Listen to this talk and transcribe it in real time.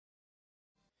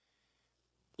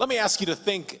Let me ask you to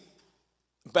think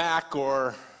back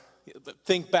to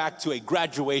a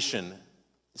graduation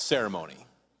ceremony.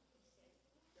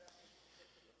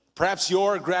 Perhaps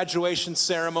your graduation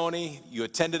ceremony, you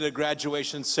attended a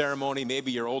graduation ceremony,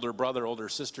 maybe your older brother, older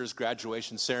sister's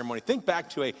graduation ceremony. Think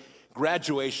back to a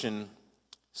graduation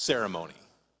ceremony.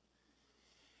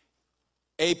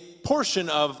 A portion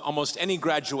of almost any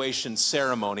graduation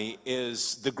ceremony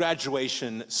is the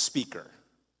graduation speaker.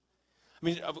 I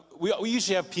mean, we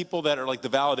usually have people that are like the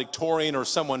valedictorian or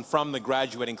someone from the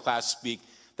graduating class speak.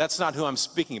 That's not who I'm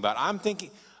speaking about. I'm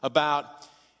thinking about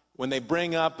when they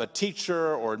bring up a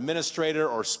teacher or administrator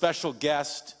or special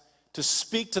guest to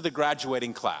speak to the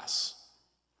graduating class.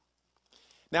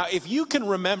 Now, if you can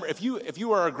remember, if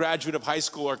you are a graduate of high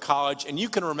school or college and you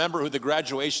can remember who the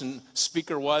graduation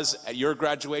speaker was at your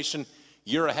graduation,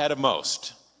 you're ahead of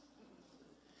most.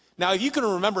 Now, if you can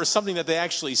remember something that they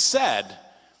actually said,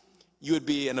 you would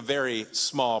be in a very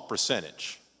small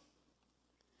percentage.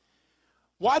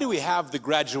 Why do we have the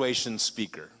graduation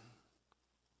speaker?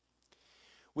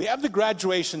 We have the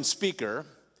graduation speaker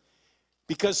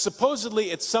because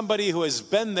supposedly it's somebody who has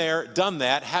been there, done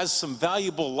that, has some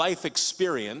valuable life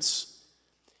experience,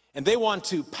 and they want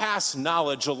to pass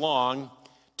knowledge along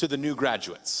to the new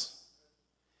graduates.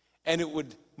 And it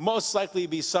would most likely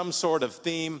be some sort of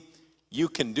theme: you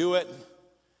can do it,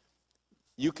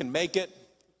 you can make it,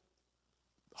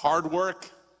 hard work.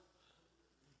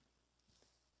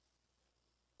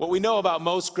 What we know about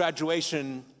most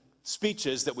graduation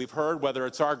speeches that we've heard, whether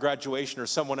it's our graduation or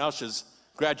someone else's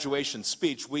graduation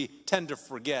speech, we tend to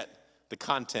forget the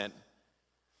content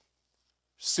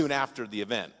soon after the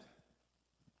event.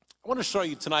 I want to show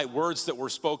you tonight words that were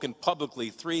spoken publicly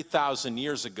 3,000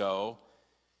 years ago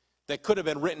that could have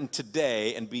been written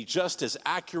today and be just as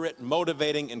accurate,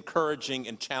 motivating, encouraging,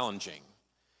 and challenging.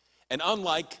 And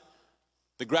unlike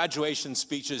the graduation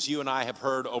speeches you and I have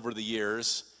heard over the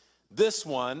years, this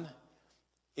one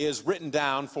is written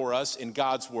down for us in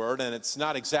God's Word, and it's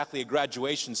not exactly a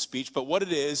graduation speech, but what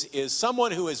it is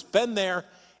someone who has been there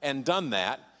and done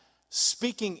that,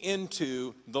 speaking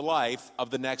into the life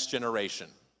of the next generation.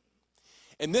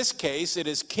 In this case, it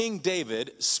is King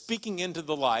David speaking into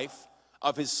the life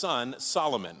of his son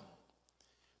Solomon.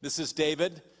 This is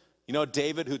David. You know,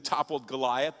 David who toppled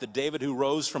Goliath, the David who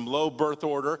rose from low birth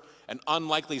order and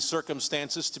unlikely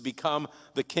circumstances to become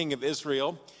the king of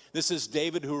Israel. This is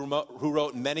David who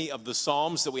wrote many of the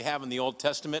Psalms that we have in the Old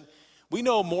Testament. We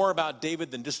know more about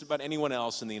David than just about anyone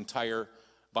else in the entire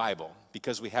Bible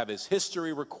because we have his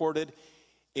history recorded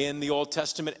in the Old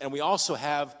Testament, and we also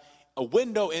have a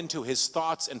window into his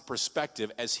thoughts and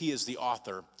perspective as he is the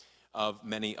author of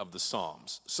many of the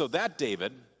Psalms. So that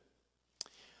David,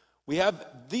 we have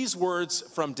these words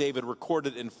from David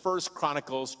recorded in 1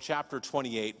 Chronicles chapter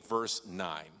 28, verse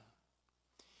 9.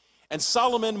 And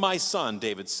Solomon, my son,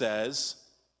 David says,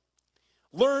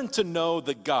 learn to know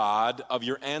the God of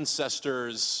your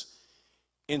ancestors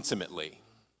intimately.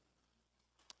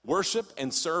 Worship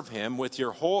and serve him with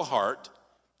your whole heart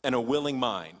and a willing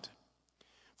mind.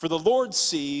 For the Lord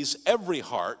sees every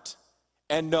heart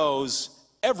and knows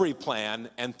every plan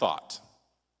and thought.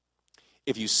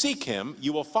 If you seek him,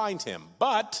 you will find him.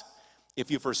 But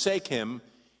if you forsake him,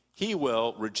 he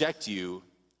will reject you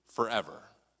forever.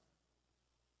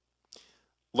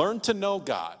 Learn to know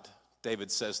God, David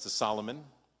says to Solomon.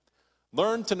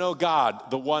 Learn to know God,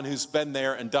 the one who's been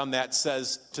there and done that,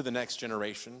 says to the next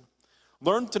generation.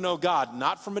 Learn to know God,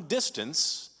 not from a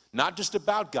distance, not just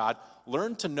about God.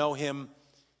 Learn to know him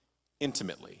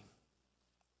intimately.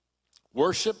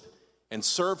 Worship and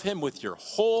serve him with your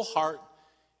whole heart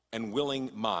and willing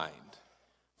mind.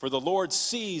 For the Lord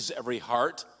sees every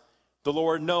heart. The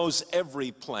Lord knows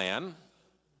every plan.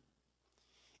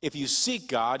 If you seek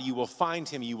God, you will find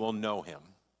him, you will know him.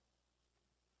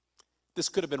 This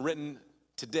could have been written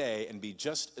today and be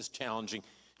just as challenging,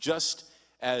 just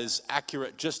as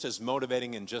accurate, just as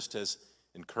motivating, and just as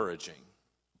encouraging.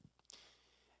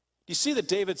 You see that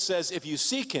David says, if you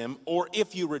seek him, or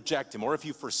if you reject him, or if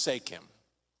you forsake him.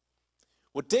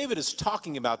 What David is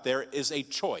talking about there is a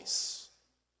choice.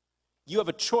 You have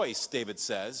a choice, David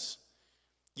says.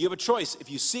 You have a choice if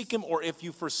you seek him or if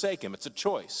you forsake him. It's a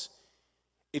choice.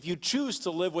 If you choose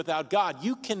to live without God,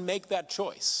 you can make that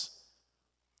choice.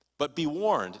 But be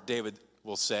warned, David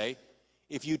will say,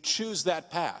 if you choose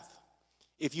that path,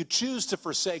 if you choose to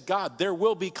forsake God, there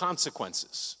will be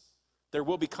consequences. There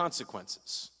will be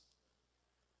consequences.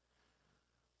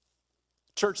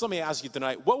 Church, let me ask you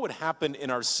tonight, what would happen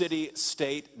in our city,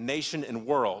 state, nation, and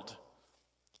world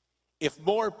if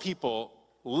more people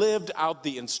lived out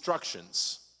the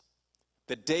instructions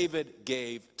that David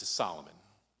gave to Solomon?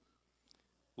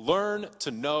 learn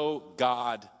to know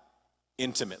God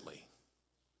intimately.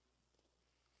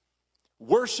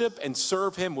 Worship and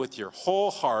serve him with your whole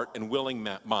heart and willing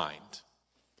mind.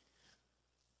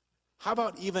 How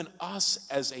about even us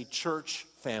as a church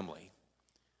family?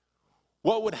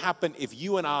 What would happen if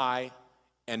you and I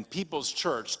and People's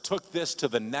Church took this to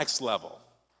the next level?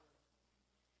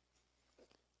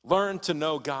 Learn to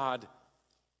know God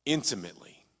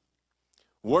intimately.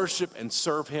 Worship and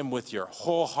serve him with your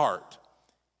whole heart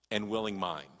and willing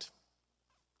mind.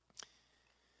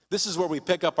 This is where we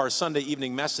pick up our Sunday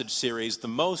evening message series, The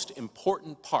Most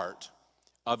Important Part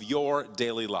of Your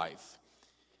Daily Life.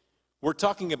 We're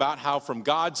talking about how, from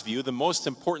God's view, the most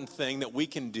important thing that we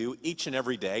can do each and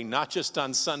every day, not just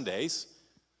on Sundays,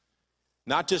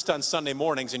 not just on Sunday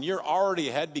mornings, and you're already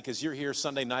ahead because you're here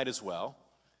Sunday night as well.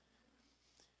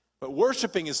 But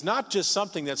worshiping is not just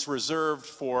something that's reserved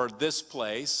for this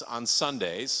place on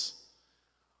Sundays.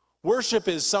 Worship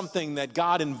is something that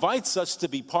God invites us to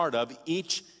be part of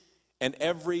each and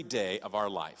every day of our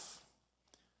life.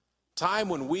 Time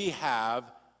when we have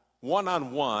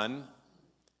one-on-one,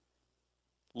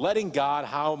 letting God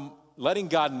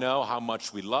know how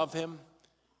much we love him,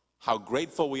 how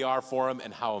grateful we are for him,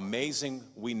 and how amazing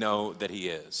we know that he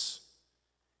is.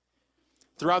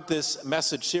 Throughout this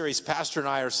message series, Pastor and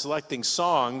I are selecting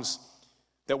songs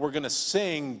that we're going to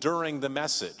sing during the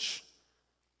message.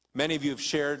 Many of you have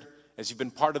shared, as you've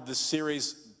been part of this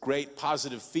series, great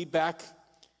positive feedback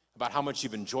about how much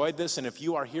you've enjoyed this. And if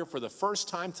you are here for the first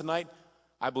time tonight,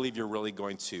 I believe you're really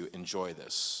going to enjoy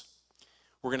this.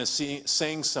 We're going to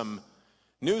sing some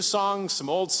new songs, some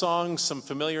old songs, some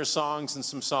familiar songs, and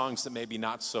some songs that may be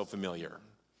not so familiar.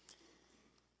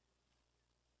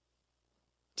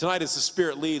 Tonight, as the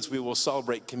Spirit leads, we will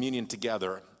celebrate communion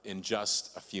together in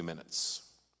just a few minutes.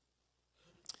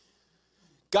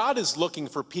 God is looking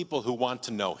for people who want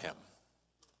to know him.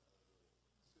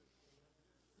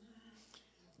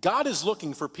 God is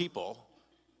looking for people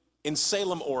in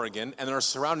Salem, Oregon, and our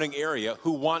surrounding area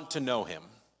who want to know him.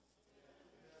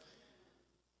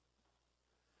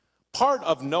 Part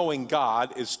of knowing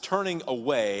God is turning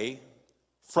away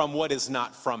from what is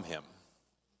not from him.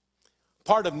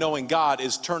 Part of knowing God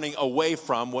is turning away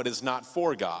from what is not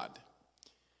for God.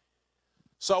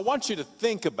 So I want you to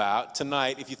think about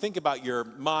tonight, if you think about your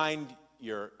mind,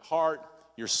 your heart,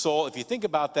 your soul, if you think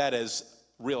about that as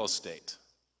real estate,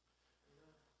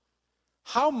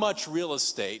 how much real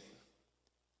estate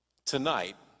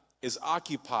tonight is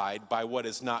occupied by what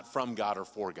is not from God or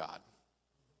for God?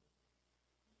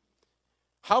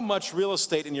 How much real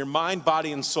estate in your mind,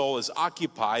 body, and soul is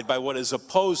occupied by what is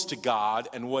opposed to God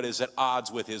and what is at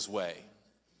odds with his way?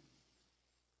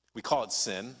 We call it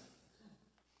sin.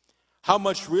 How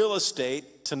much real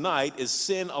estate tonight is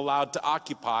sin allowed to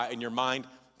occupy in your mind,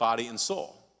 body, and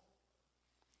soul?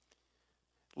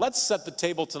 Let's set the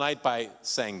table tonight by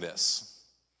saying this.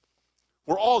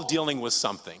 We're all dealing with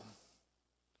something.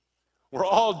 We're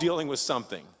all dealing with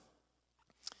something.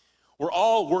 We're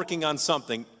all working on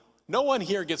something. No one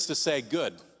here gets to say,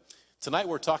 good, tonight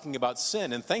we're talking about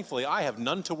sin, and thankfully I have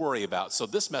none to worry about, so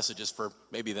this message is for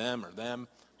maybe them or them,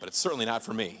 but it's certainly not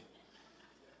for me.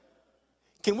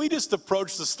 Can we just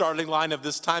approach the starting line of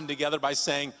this time together by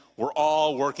saying, we're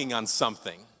all working on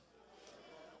something?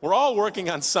 We're all working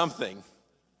on something.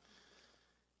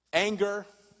 Anger,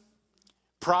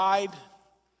 pride,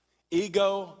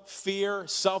 ego, fear,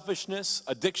 selfishness,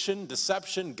 addiction,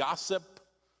 deception, gossip.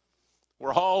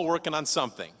 We're all working on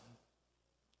something.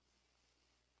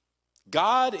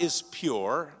 God is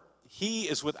pure. He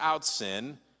is without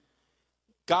sin.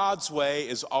 God's way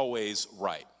is always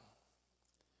right.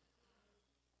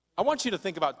 I want you to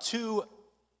think about two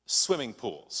swimming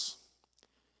pools.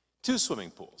 Two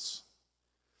swimming pools.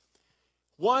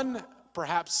 One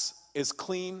perhaps is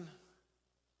clean.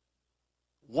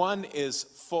 One is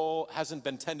full, hasn't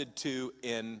been tended to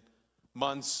in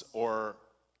months or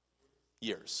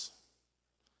years.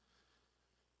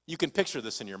 You can picture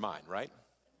this in your mind, right?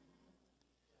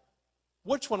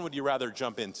 Which one would you rather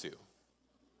jump into?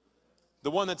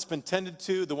 The one that's been tended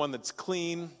to, the one that's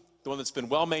clean, the one that's been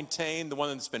well maintained, the one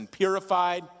that's been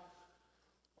purified,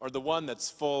 or the one that's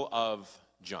full of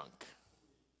junk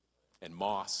and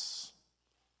moss,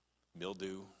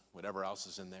 mildew, whatever else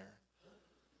is in there?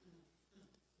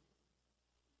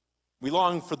 We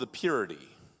long for the purity.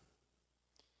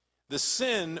 The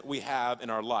sin we have in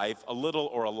our life, a little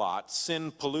or a lot,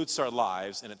 sin pollutes our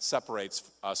lives and it separates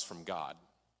us from God.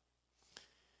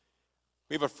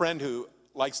 We have a friend who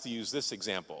likes to use this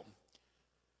example.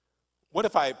 What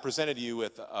if I presented you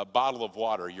with a bottle of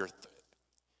water?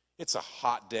 It's a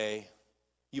hot day.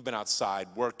 You've been outside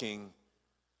working,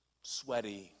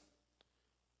 sweaty.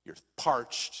 you're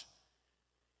parched,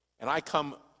 and I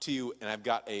come to you and I've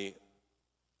got a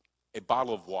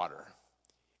bottle of water,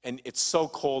 and it's so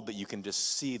cold that you can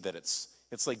just see that it's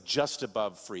like just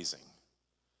above freezing.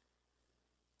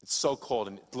 It's so cold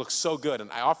and it looks so good,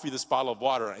 and I offer you this bottle of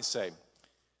water and I say,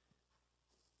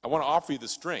 I want to offer you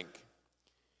this drink.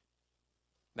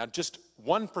 Now just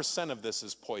 1% of this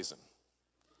is poison.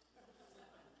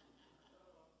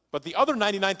 But the other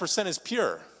 99% is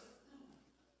pure.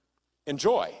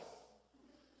 Enjoy.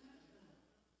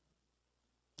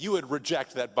 You would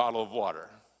reject that bottle of water.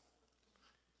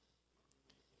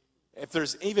 If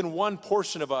there's even one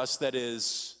portion of us that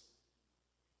is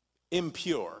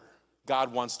impure,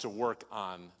 God wants to work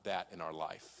on that in our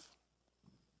life.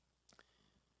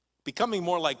 Becoming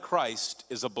more like Christ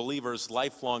is a believer's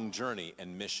lifelong journey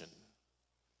and mission.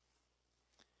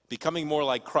 Becoming more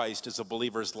like Christ is a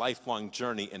believer's lifelong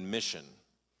journey and mission.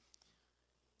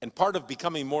 And part of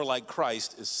becoming more like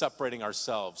Christ is separating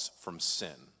ourselves from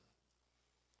sin.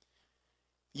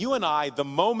 You and I, the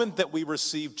moment that we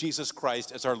receive Jesus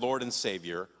Christ as our Lord and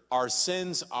Savior, our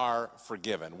sins are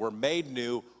forgiven. We're made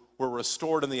new. We're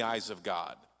restored in the eyes of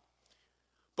God.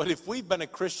 But if we've been a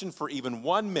Christian for even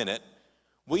 1 minute,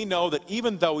 we know that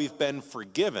even though we've been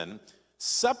forgiven,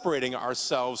 separating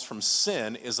ourselves from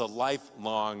sin is a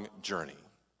lifelong journey.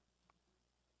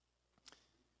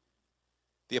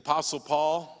 The Apostle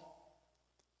Paul,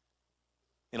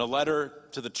 in a letter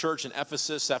to the church in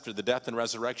Ephesus after the death and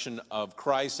resurrection of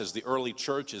Christ, as the early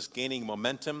church is gaining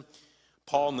momentum,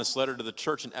 Paul, in this letter to the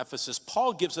church in Ephesus,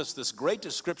 Paul gives us this great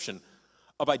description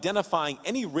of identifying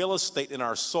any real estate in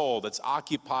our soul that's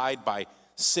occupied by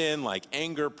sin like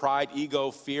anger, pride,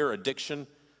 ego, fear, addiction,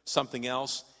 something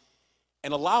else,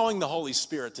 and allowing the Holy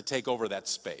Spirit to take over that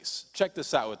space. Check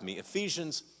this out with me.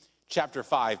 Ephesians chapter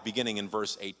 5, beginning in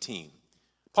verse 18.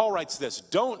 Paul writes this,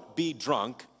 "Don't be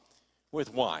drunk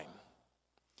with wine,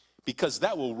 because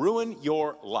that will ruin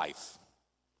your life.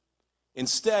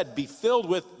 Instead, be filled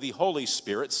with the Holy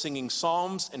Spirit, singing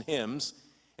psalms and hymns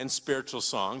and spiritual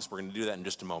songs," we're going to do that in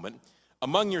just a moment,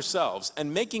 "among yourselves,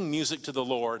 and making music to the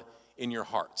Lord in your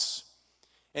hearts.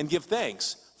 And give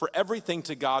thanks for everything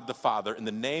to God the Father in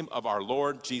the name of our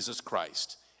Lord Jesus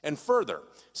Christ. And further,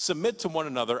 submit to one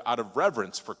another out of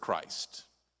reverence for Christ."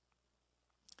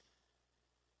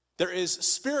 There is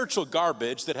spiritual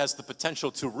garbage that has the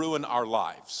potential to ruin our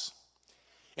lives.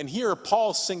 And here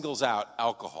Paul singles out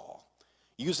alcohol.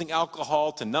 Using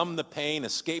alcohol to numb the pain,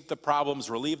 escape the problems,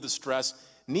 relieve the stress,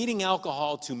 needing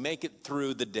alcohol to make it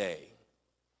through the day.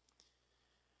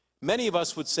 Many of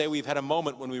us would say we've had a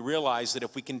moment when we realize that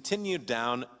if we continue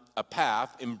down a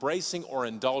path, embracing or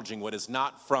indulging what is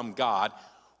not from God,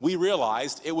 we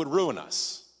realized it would ruin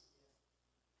us.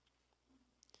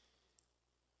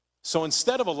 So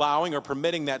instead of allowing or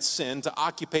permitting that sin to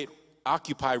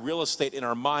occupy real estate in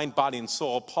our mind, body, and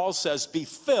soul, Paul says, be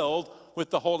filled with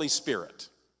the Holy Spirit.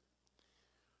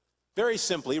 Very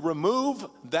simply, remove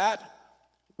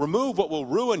what will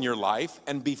ruin your life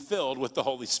and be filled with the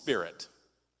Holy Spirit.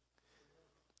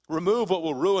 Remove what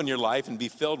will ruin your life and be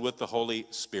filled with the Holy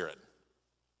Spirit.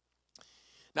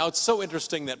 Now, it's so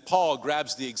interesting that Paul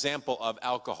grabs the example of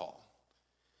alcohol,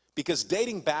 because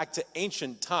dating back to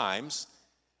ancient times,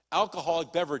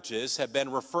 alcoholic beverages have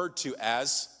been referred to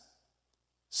as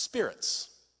spirits.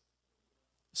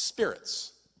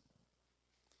 Spirits.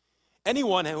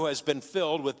 Anyone who has been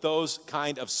filled with those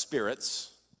kind of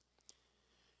spirits,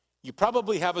 you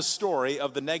probably have a story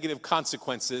of the negative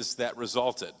consequences that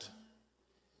resulted.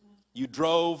 You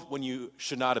drove when you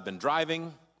should not have been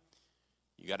driving.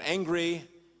 You got angry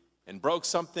and broke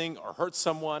something or hurt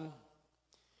someone.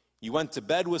 You went to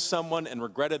bed with someone and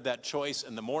regretted that choice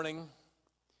in the morning.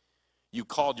 You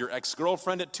called your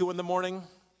ex-girlfriend at 2 in the morning.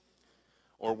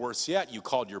 Or worse yet, you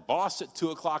called your boss at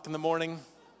 2 o'clock in the morning.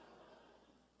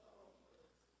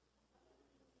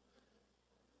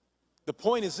 The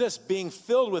point is this: being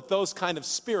filled with those kind of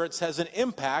spirits has an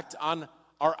impact on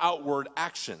our outward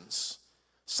actions.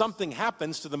 Something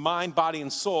happens to the mind, body,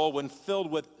 and soul when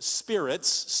filled with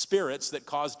spirits that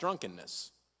cause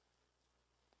drunkenness.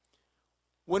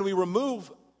 When we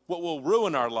remove what will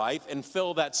ruin our life and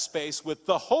fill that space with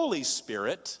the Holy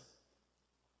Spirit,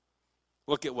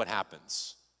 look at what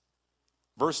happens.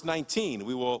 Verse 19,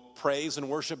 we will praise and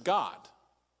worship God.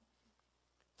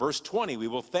 Verse 20, we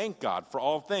will thank God for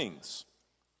all things.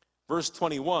 Verse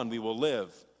 21, we will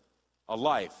live a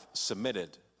life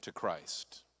submitted to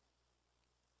Christ.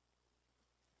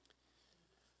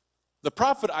 The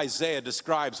prophet Isaiah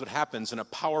describes what happens in a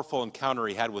powerful encounter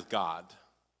he had with God.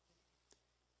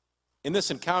 In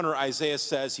this encounter, Isaiah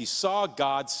says he saw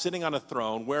God sitting on a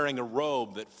throne wearing a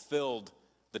robe that filled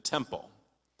the temple.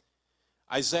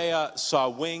 Isaiah saw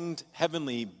winged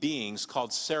heavenly beings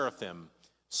called seraphim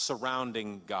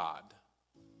surrounding God.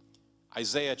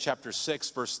 Isaiah chapter 6,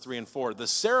 verse 3 and 4. The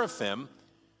seraphim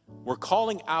were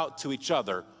calling out to each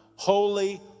other,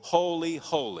 "Holy, holy,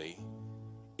 holy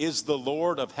is the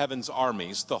Lord of heaven's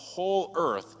armies. The whole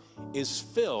earth is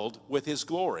filled with his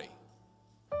glory."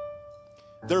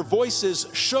 Their voices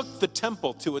shook the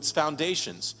temple to its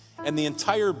foundations, and the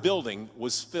entire building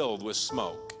was filled with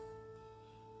smoke.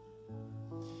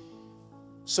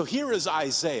 So here is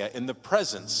Isaiah in the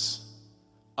presence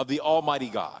of the Almighty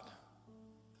God.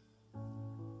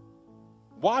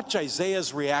 Watch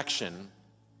Isaiah's reaction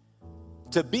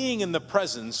to being in the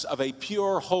presence of a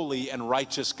pure, holy, and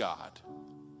righteous God.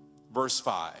 Verse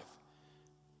 5.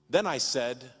 Then I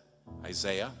said,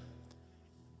 Isaiah,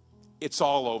 it's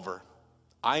all over.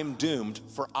 I am doomed,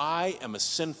 for I am a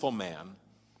sinful man.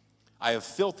 I have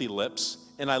filthy lips,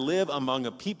 and I live among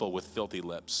a people with filthy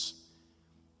lips.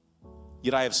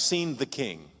 Yet I have seen the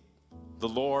King, the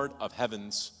Lord of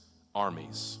heaven's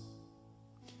armies.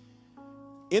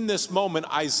 In this moment,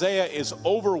 Isaiah is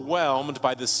overwhelmed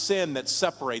by the sin that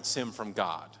separates him from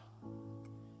God.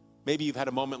 Maybe you've had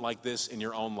a moment like this in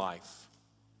your own life.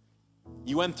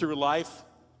 You went through life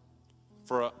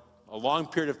for a long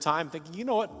period of time thinking, you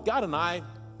know what, God and I,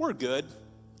 we're good.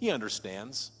 He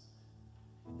understands.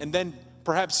 And then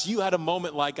perhaps you had a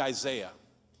moment like Isaiah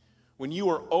when you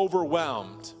were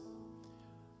overwhelmed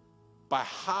by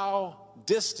how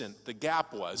distant the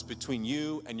gap was between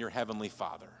you and your heavenly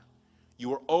Father. You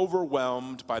were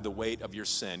overwhelmed by the weight of your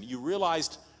sin. You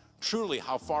realized truly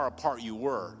how far apart you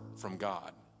were from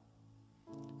God.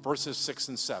 Verses 6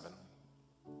 and 7.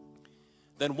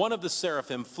 Then one of the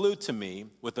seraphim flew to me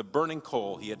with a burning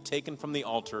coal he had taken from the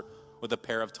altar with a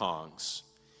pair of tongs.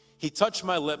 He touched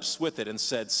my lips with it and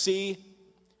said, "See,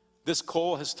 this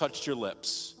coal has touched your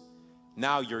lips.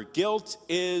 Now your guilt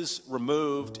is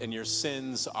removed and your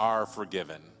sins are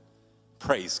forgiven."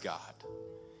 Praise God.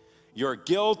 Your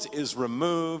guilt is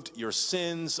removed, your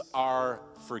sins are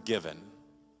forgiven.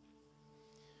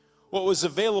 What was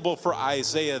available for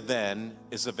Isaiah then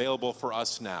is available for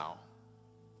us now.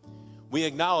 We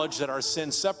acknowledge that our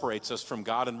sin separates us from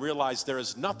God and realize there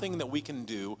is nothing that we can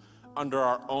do under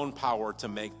our own power to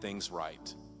make things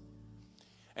right.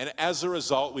 And as a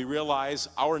result, we realize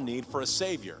our need for a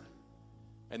Savior.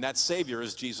 And that Savior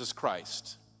is Jesus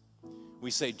Christ.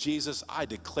 We say, "Jesus, I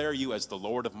declare you as the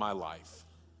Lord of my life.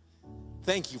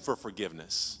 Thank you for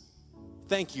forgiveness.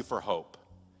 Thank you for hope."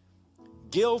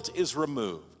 Guilt is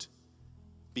removed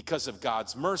because of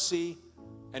God's mercy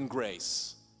and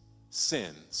grace.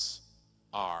 Sins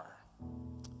are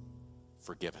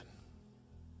forgiven.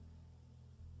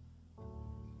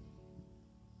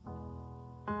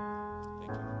 Thank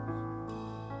you.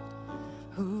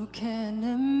 Who can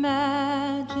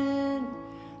imagine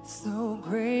so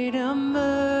great a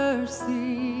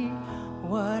mercy?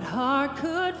 What heart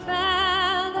could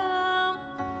fathom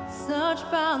such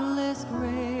boundless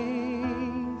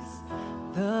grace?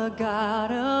 The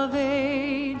God of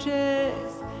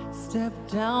ages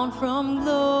stepped down from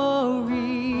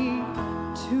glory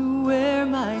to wear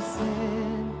my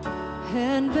sin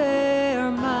and bear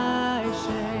my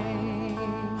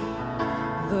shame.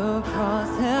 The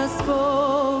cross has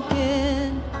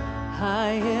spoken,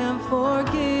 I am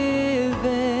forgiven.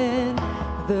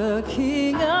 The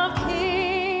King of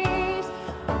Kings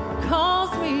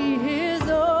calls me his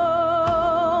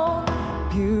own.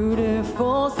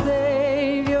 Beautiful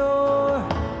Savior,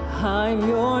 I'm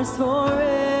yours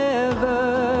forever.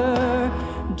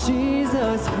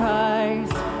 Jesus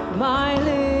Christ, my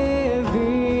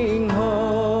living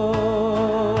hope.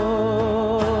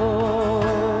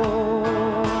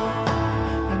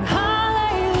 And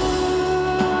hallelujah,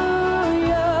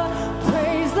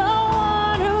 praise the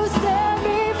one who set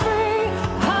me free.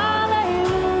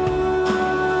 Hallelujah,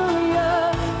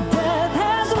 death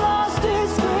has lost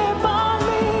its grip on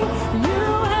me. You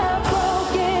have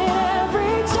broken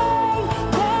every chain.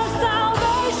 There's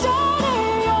salvation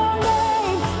in your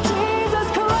name. Jesus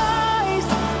Christ,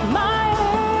 my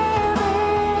living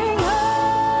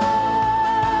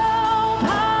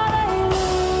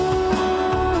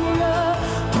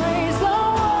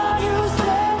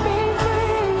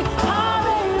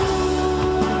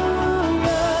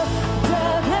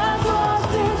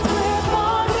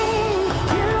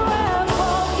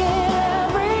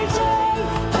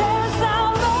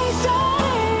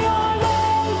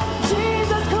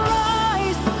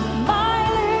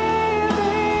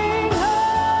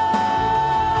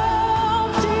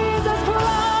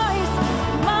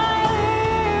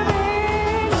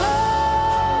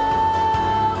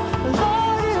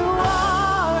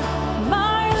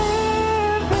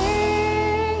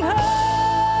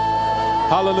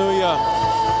Hallelujah.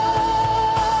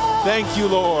 Thank you,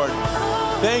 Lord.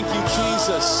 Thank you,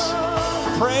 Jesus.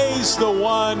 Praise the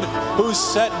one who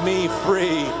set me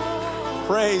free.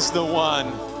 Praise the one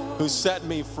who set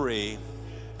me free.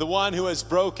 The one who has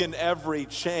broken every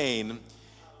chain.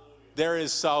 There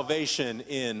is salvation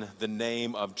in the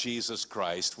name of Jesus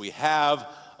Christ. We have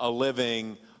a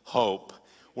living hope.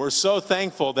 We're so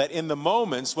thankful that in the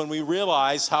moments when we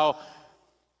realize how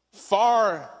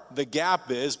far the gap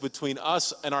is between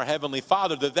us and our Heavenly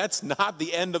Father, that's not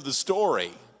the end of the story.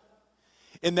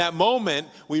 In that moment,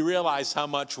 we realize how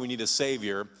much we need a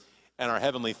Savior, and our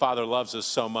Heavenly Father loves us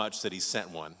so much that He sent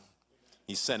one.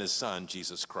 He sent His Son,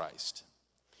 Jesus Christ.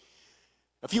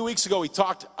 A few weeks ago, we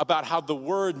talked about how the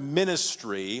word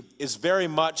ministry is very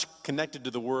much connected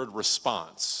to the word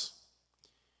response.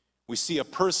 We see a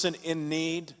person in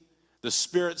need, the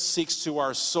Spirit seeks to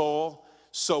our soul,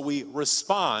 so we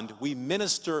respond, we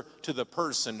minister to the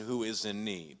person who is in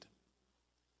need.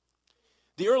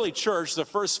 The early church, the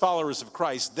first followers of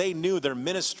Christ, they knew their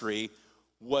ministry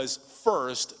was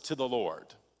first to the Lord.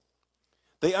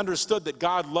 They understood that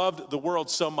God loved the world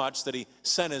so much that He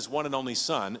sent His one and only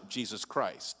Son, Jesus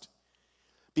Christ.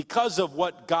 Because of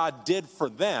what God did for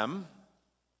them,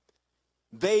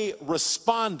 they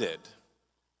responded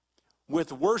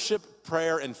with worship,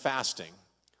 prayer, and fasting.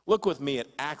 Look with me at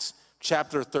Acts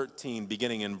chapter 13,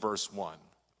 beginning in verse 1.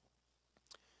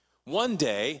 One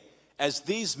day, as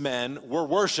these men were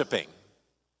worshiping,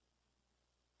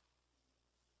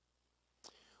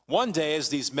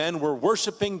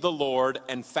 the Lord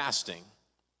and fasting,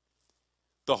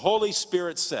 the Holy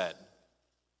Spirit said,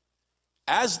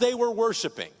 as they were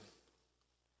worshiping,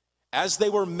 as they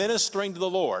were ministering to the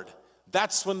Lord,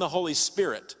 that's when the Holy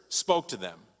Spirit spoke to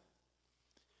them.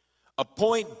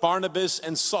 Appoint Barnabas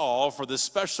and Saul for the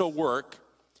special work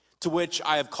to which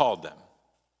I have called them.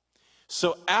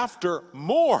 So after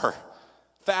more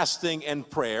fasting and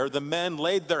prayer, the men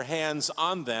laid their hands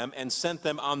on them and sent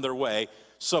them on their way.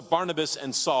 So Barnabas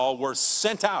and Saul were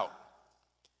sent out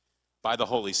by the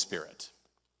Holy Spirit.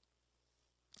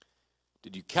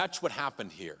 Did you catch what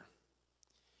happened here?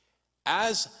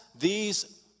 As these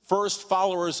first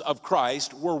followers of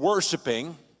Christ were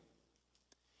worshiping,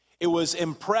 it was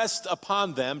impressed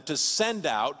upon them to send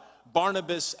out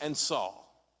Barnabas and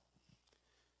Saul.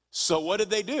 So what did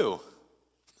they do?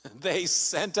 They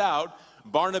sent out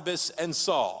Barnabas and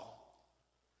Saul.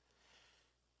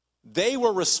 They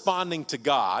were responding to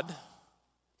God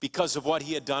because of what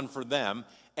He had done for them,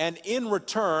 and in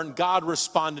return, God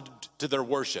responded to their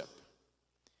worship.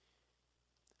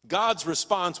 God's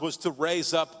response was to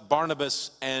raise up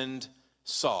Barnabas and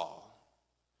Saul.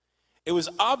 It was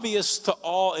obvious to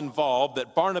all involved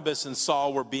that Barnabas and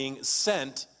Saul were being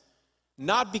sent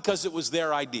not because it was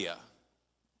their idea.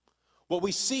 What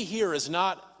we see here is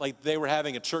not like they were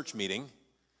having a church meeting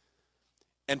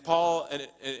and Paul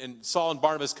and Saul and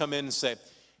Barnabas come in and say,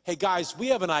 hey guys, we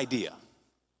have an idea.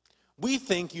 We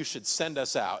think you should send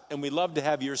us out, and we'd love to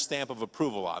have your stamp of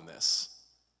approval on this.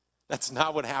 That's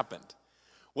not what happened.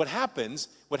 What happened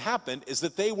is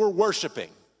that they were worshiping,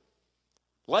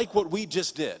 like what we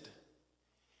just did.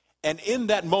 And in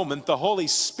that moment, the Holy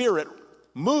Spirit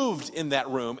moved in that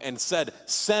room and said,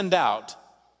 send out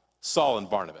Saul and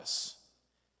Barnabas.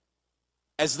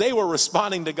 As they were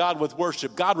responding to God with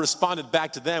worship, God responded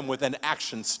back to them with an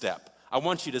action step. I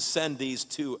want you to send these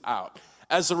two out.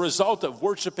 As a result of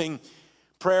worshiping,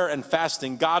 prayer, and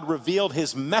fasting, God revealed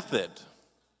His method.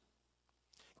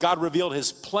 God revealed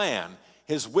His plan,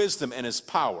 His wisdom, and His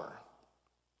power.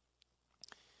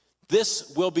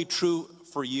 This will be true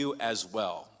for you as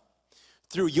well.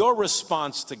 Through your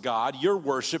response to God, your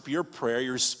worship, your prayer,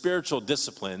 your spiritual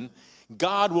discipline,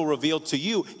 God will reveal to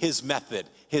you His method,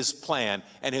 His plan,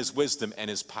 and His wisdom and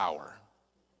His power.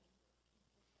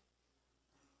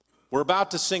 We're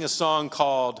about to sing a song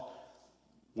called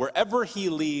Wherever He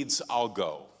Leads, I'll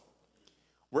Go.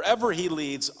 Wherever He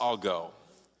leads, I'll go.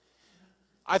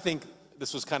 I think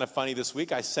this was kind of funny this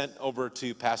week. I sent over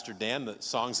to Pastor Dan the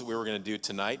songs that we were going to do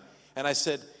tonight, and I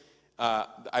said,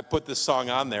 I put this song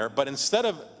on there, but instead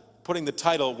of putting the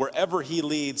title, Wherever He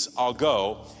Leads, I'll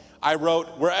Go, I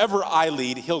wrote, Wherever I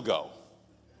lead, He'll go.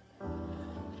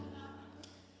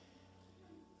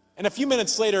 And a few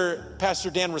minutes later, Pastor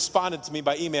Dan responded to me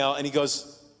by email, and he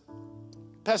goes,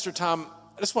 Pastor Tom,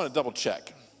 I just want to double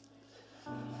check.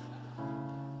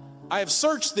 I have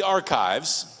searched the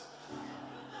archives,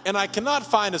 and I cannot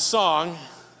find a song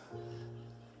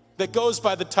that goes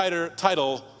by the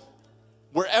title,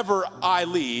 Wherever I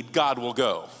Lead, God Will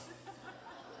Go.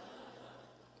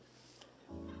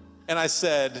 And I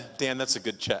said, Dan, that's a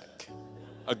good check,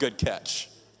 a good catch.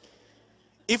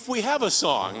 If we have a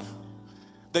song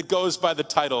that goes by the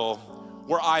title,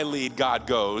 Where I Lead, God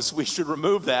Goes, we should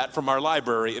remove that from our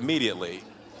library immediately.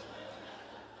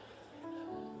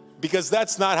 Because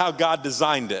that's not how God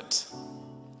designed it.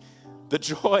 The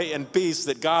joy and peace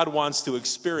that God wants to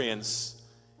experience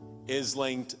is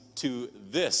linked to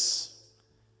this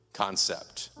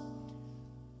concept.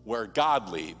 Where God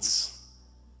leads,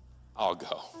 I'll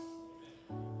go.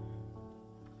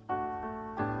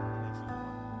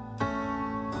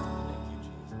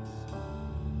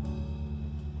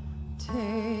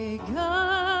 Take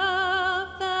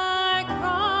up thy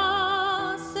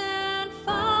cross and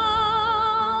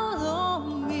follow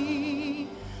me.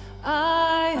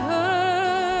 I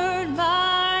heard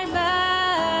my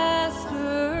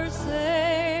master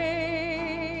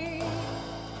say,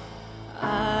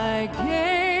 I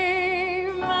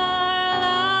gave my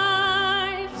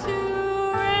life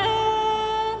to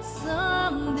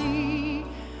ransom thee.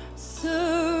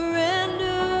 Surrender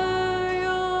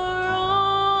your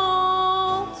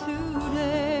all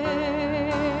today.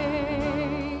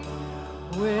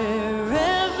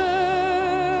 Wherever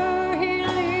he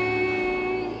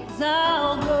leads,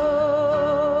 I'll go.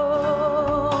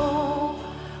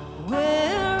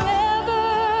 Wherever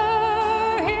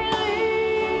he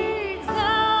leads,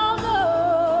 I'll go.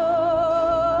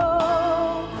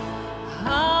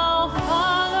 I'll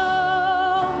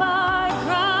follow my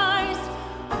Christ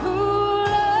who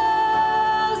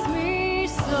loves me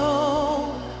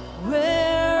so.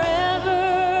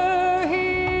 Wherever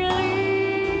he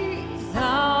leads,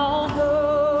 I'll go.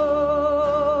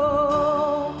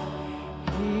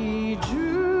 He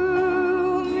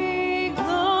drew me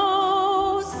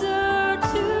closer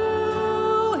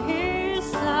to his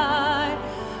side.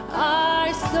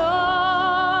 I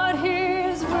sought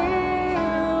his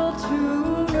will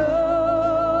to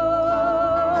know,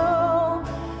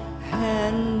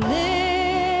 and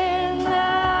in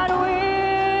that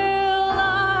will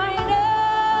I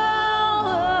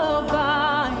now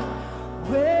abide.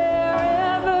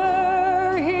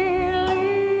 Wherever he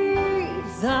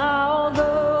leads, I'll go.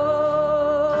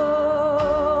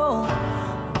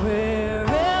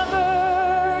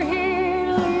 Wherever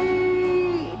he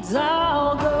leads,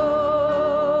 I'll go.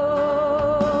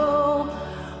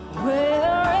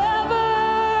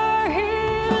 Wherever he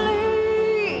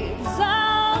leads,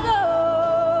 I'll go.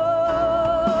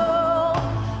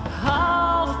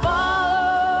 I'll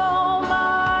follow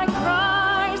my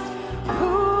Christ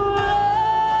who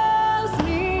loves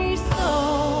me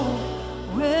so.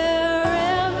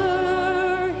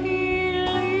 Wherever he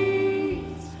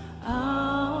leads,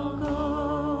 I'll go.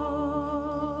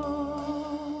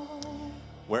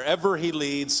 Wherever he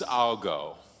leads, I'll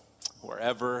go.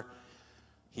 Wherever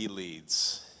he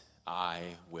leads, I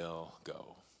will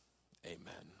go. Amen.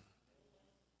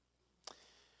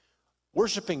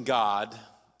 Worshiping God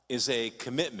is a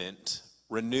commitment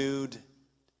renewed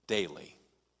daily.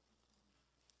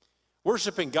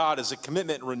 Worshiping God is a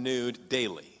commitment renewed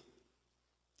daily.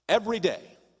 Every day.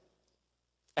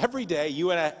 Every day,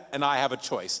 you and I have a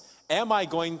choice. Am I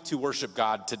going to worship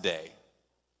God today?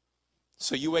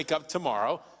 So you wake up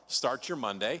tomorrow, start your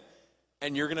Monday,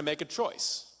 and you're going to make a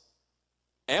choice.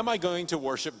 Am I going to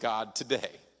worship God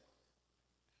today?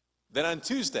 Then on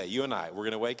Tuesday, you and I, we're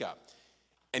going to wake up,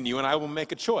 and you and I will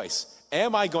make a choice.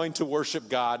 Am I going to worship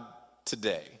God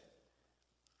today?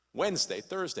 Wednesday,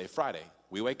 Thursday, Friday,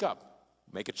 we wake up,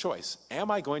 make a choice. Am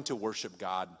I going to worship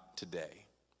God today?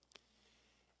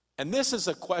 And this is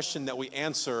a question that we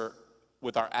answer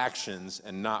with our actions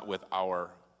and not with our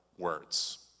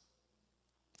words.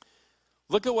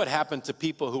 Look at what happened to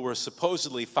people who were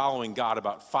supposedly following God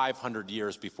about 500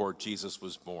 years before Jesus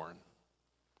was born.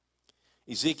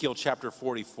 Ezekiel chapter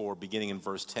 44, beginning in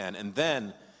verse 10. And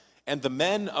the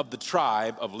men of the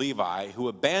tribe of Levi who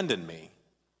abandoned me,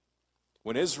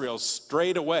 when Israel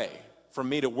strayed away from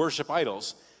me to worship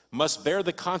idols, must bear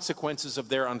the consequences of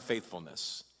their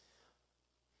unfaithfulness.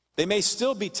 They may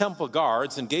still be temple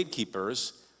guards and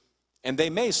gatekeepers, and they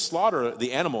may slaughter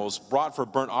the animals brought for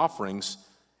burnt offerings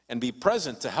and be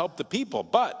present to help the people,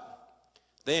 but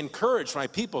they encourage my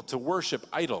people to worship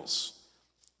idols,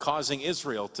 causing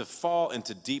Israel to fall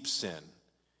into deep sin.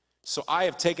 So I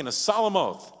have taken a solemn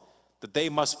oath that they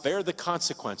must bear the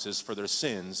consequences for their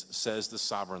sins, says the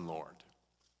sovereign Lord.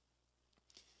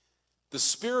 The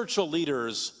spiritual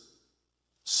leaders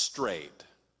strayed.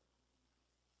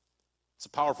 It's a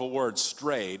powerful word,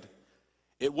 strayed.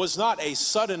 It was not a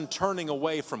sudden turning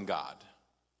away from God.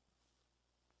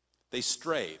 They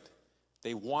strayed,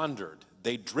 they wandered,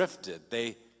 they drifted,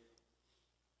 they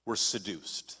were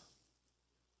seduced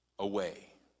away.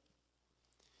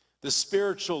 The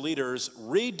spiritual leaders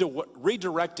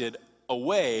redirected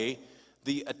away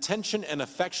the attention and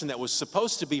affection that was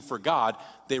supposed to be for God,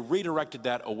 they redirected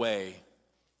that away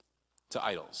to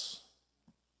idols.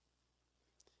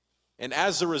 And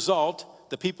as a result,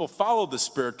 the people followed the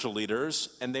spiritual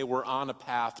leaders, and they were on a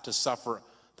path to suffer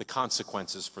the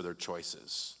consequences for their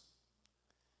choices.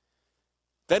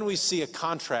 Then we see a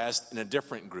contrast in a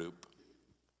different group,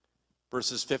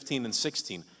 verses 15 and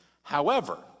 16.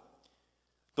 However,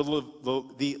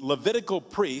 the Levitical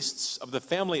priests of the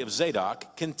family of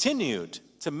Zadok continued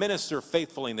to minister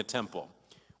faithfully in the temple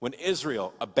when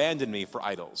Israel abandoned me for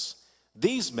idols.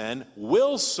 These men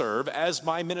will serve as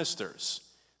my ministers.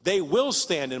 They will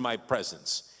stand in my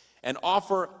presence and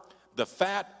offer the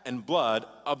fat and blood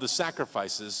of the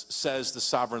sacrifices, says the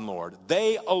sovereign Lord.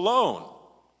 They alone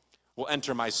will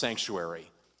enter my sanctuary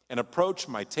and approach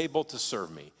my table to serve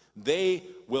me. They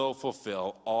will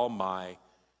fulfill all my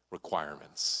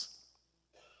requirements.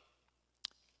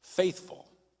 Faithful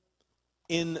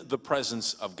in the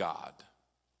presence of God.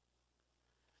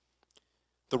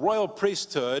 The royal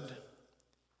priesthood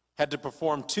had to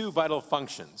perform two vital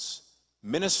functions: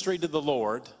 ministry to the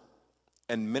Lord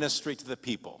and ministry to the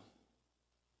people.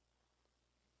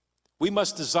 We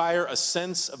must desire a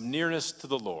sense of nearness to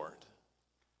the Lord.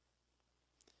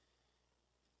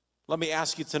 Let me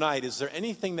ask you tonight, is there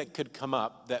anything that could come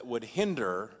up that would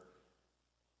hinder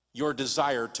your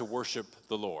desire to worship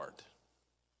the Lord?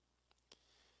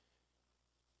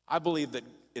 I believe that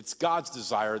it's God's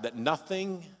desire that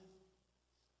nothing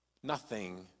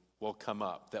will come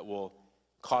up that will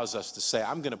cause us to say,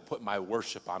 I'm going to put my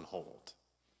worship on hold.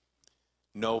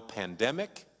 No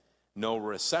pandemic, no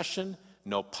recession,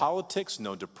 no politics,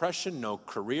 no depression, no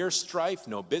career strife,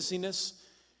 no busyness,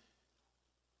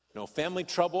 no family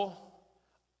trouble.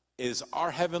 It is our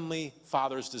Heavenly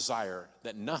Father's desire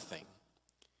that nothing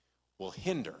will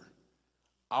hinder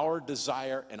our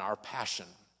desire and our passion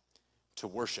to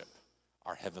worship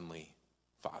our Heavenly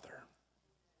Father.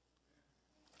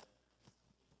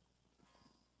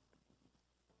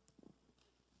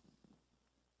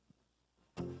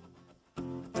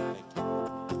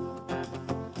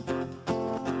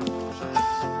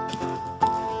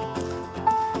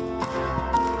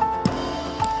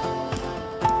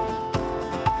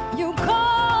 You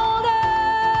called out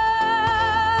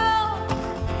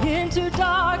into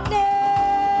darkness.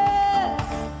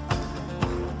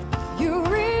 You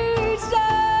reached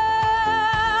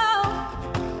out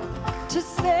to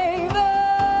save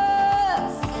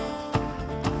us.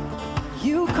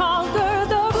 You conquered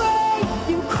the grave.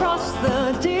 You crossed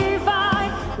the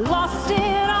divide. Lost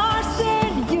in our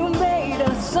sin, you made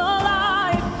us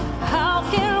alive. How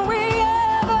can we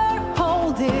ever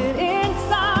hold it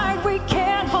inside? We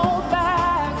can't hold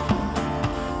back,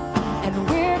 and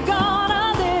we're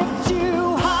gonna lift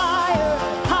you higher,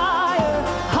 higher.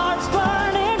 Hearts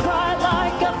burning bright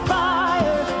like a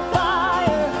fire,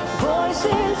 fire.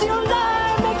 Voices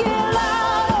unite, make it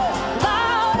louder,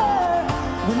 louder.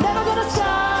 We're never gonna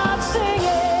stop singing.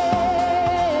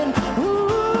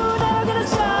 Ooh, never gonna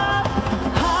stop.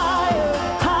 Higher,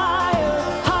 higher.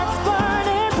 Hearts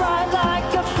burning bright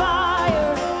like a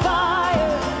fire,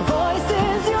 fire.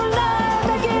 Voices unite,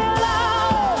 make it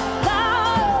louder,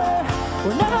 louder.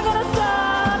 We're never gonna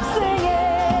stop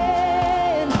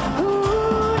singing.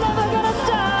 Ooh, never gonna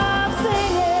stop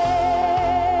singing.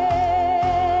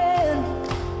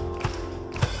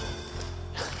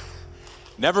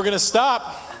 Never going to stop.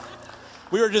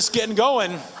 We were just getting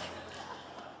going.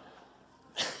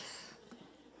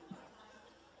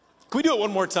 Can we do it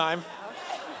one more time?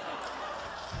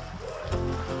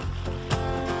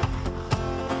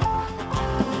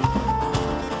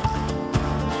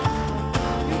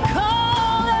 You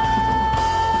called out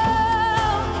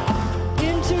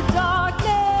into darkness.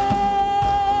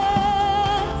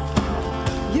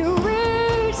 You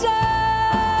reached out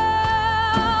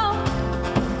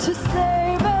to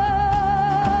save us.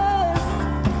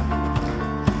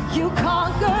 You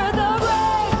conquered the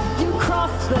grave. You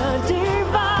crossed the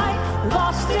divide.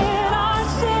 Lost in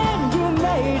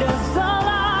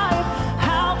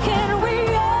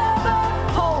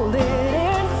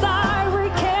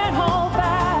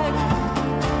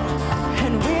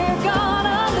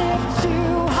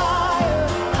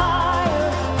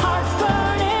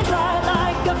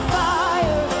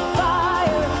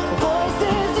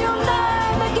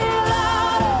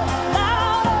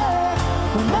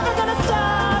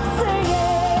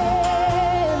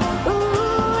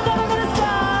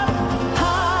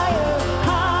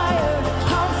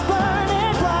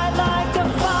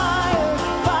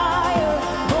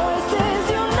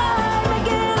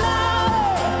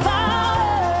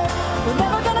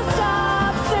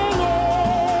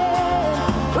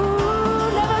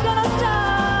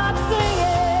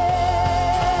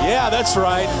Yeah, that's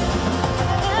right.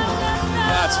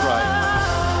 That's right.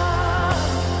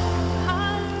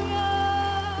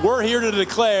 We're here to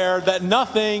declare that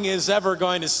nothing is ever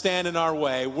going to stand in our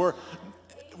way.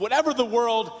 Whatever the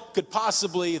world could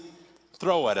possibly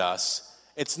throw at us,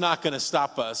 it's not going to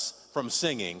stop us from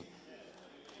singing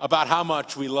about how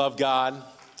much we love God,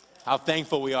 how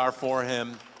thankful we are for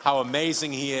him, how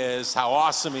amazing he is, how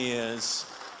awesome he is.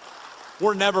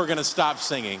 We're never going to stop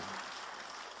singing.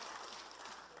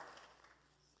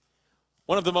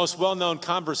 One of the most well-known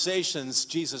conversations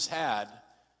Jesus had,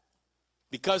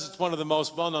 because it's one of the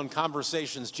most well-known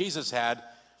conversations Jesus had,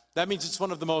 that means it's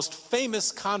one of the most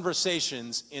famous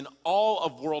conversations in all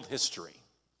of world history.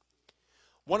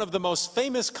 One of the most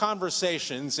famous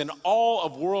conversations in all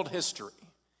of world history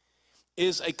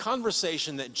is a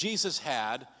conversation that Jesus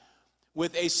had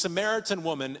with a Samaritan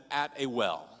woman at a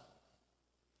well.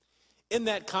 In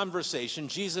that conversation,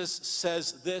 Jesus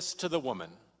says this to the woman: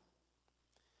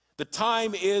 "The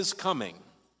time is coming.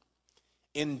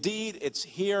 Indeed, it's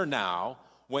here now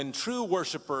when true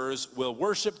worshipers will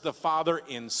worship the Father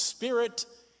in spirit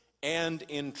and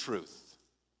in truth."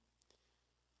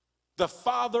 The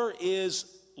Father is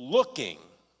looking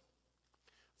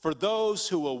for those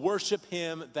who will worship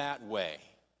him that way.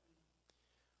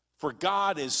 For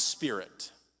God is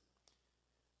spirit.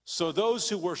 So those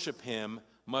who worship him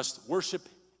must worship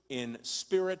in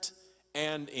spirit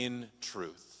and in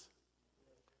truth.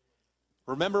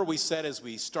 Remember, we said as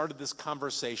we started this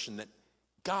conversation that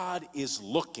God is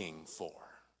looking for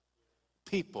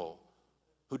people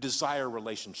who desire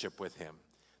relationship with him.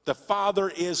 The Father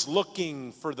is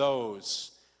looking for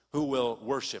those who will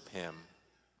worship him.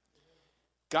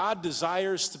 God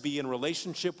desires to be in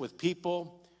relationship with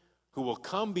people who will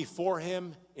come before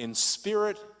him in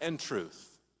spirit and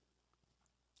truth.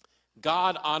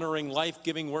 God-honoring,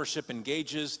 life-giving worship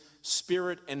engages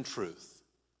spirit and truth.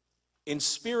 In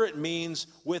spirit means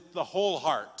with the whole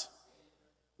heart,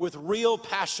 with real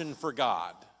passion for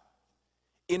God.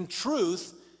 In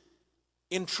truth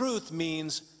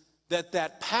means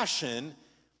that passion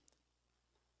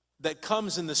that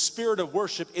comes in the spirit of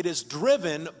worship, it is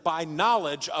driven by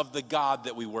knowledge of the God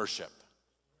that we worship.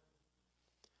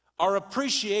 Our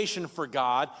appreciation for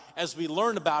God, as we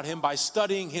learn about him by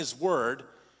studying his word,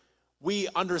 we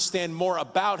understand more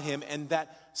about him, and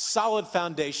that solid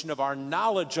foundation of our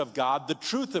knowledge of God, the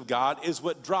truth of God, is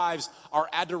what drives our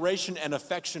adoration and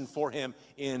affection for him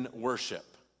in worship.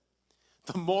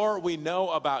 The more we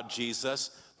know about Jesus,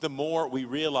 the more we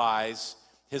realize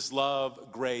his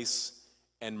love, grace,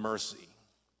 and mercy.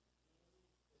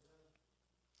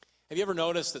 Have you ever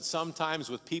noticed that sometimes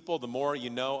with people, the more you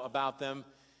know about them,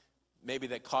 maybe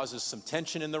that causes some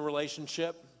tension in the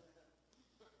relationship?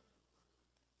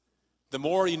 The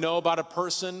more you know about a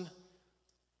person,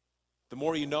 the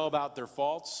more you know about their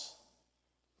faults,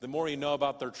 the more you know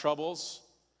about their troubles,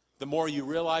 the more you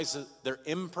realize their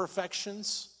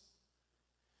imperfections.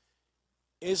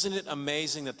 Isn't it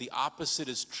amazing that the opposite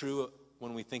is true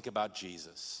when we think about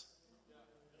Jesus?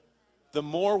 The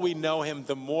more we know him,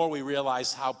 the more we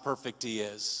realize how perfect he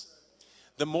is.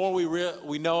 The more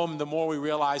we know him, the more we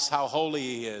realize how holy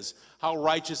he is, how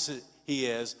righteous he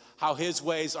is, how his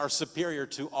ways are superior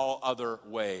to all other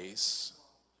ways.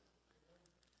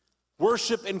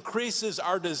 Worship increases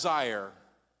our desire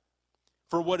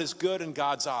for what is good in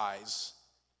God's eyes.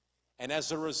 And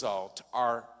as a result,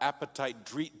 our appetite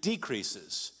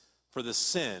decreases for the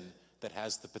sin that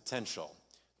has the potential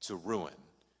to ruin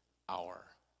our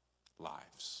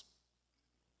lives.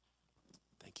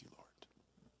 Thank you, Lord.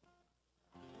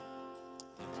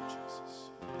 Thank you, Jesus.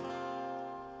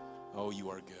 Oh, you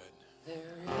are good.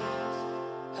 There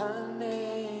is a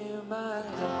name I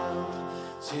love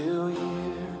to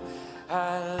hear.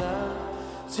 I love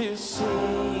to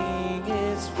sing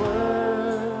its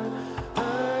word.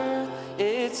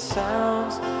 It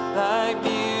sounds like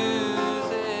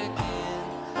music in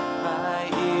my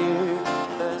ear.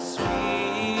 The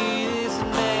sweetest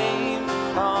name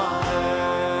on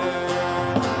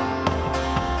earth.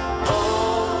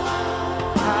 Oh,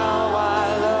 how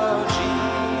I love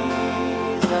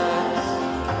Jesus.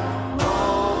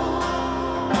 Oh,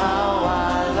 how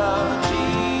I love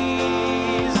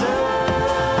Jesus.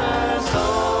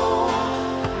 Oh,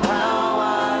 how I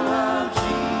love Jesus.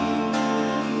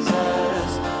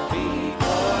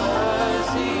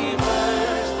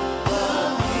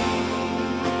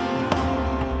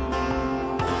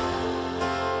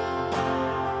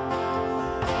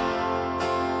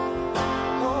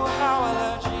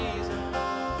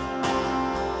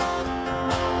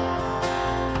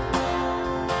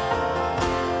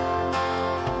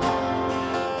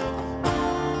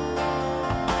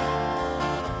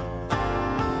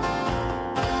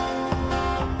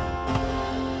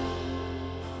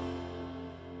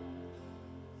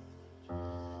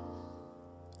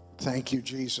 Thank you,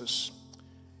 Jesus.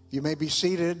 You may be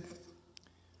seated.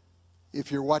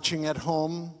 If you're watching at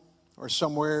home or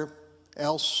somewhere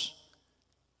else,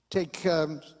 take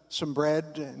some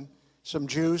bread and some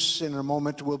juice. In a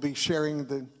moment, we'll be sharing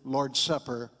the Lord's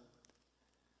Supper.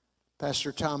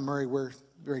 Pastor Tom Murray, we're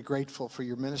very grateful for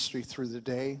your ministry through the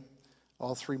day,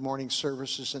 all 3 morning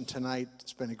services, and tonight.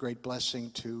 It's been a great blessing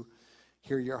to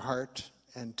hear your heart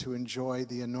and to enjoy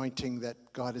the anointing that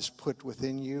God has put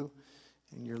within you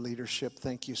and your leadership.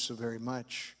 Thank you so very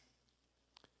much.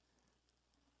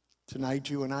 Tonight,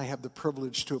 you and I have the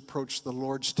privilege to approach the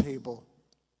Lord's table.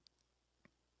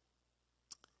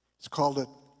 It's called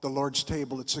the Lord's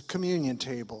table. It's a communion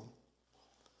table.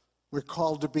 We're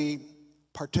called to be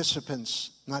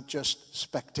participants, not just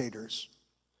spectators.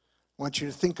 I want you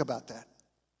to think about that.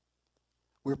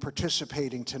 We're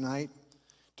participating tonight.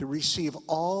 To receive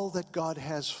all that God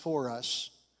has for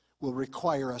us will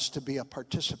require us to be a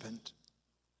participant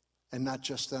and not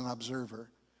just an observer.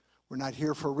 We're not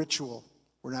here for ritual.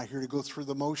 We're not here to go through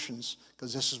the motions,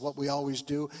 because this is what we always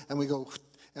do, and we go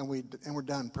and we're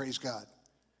done. Praise God.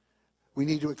 We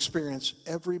need to experience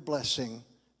every blessing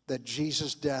that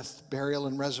Jesus' death, burial,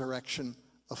 and resurrection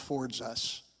affords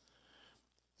us.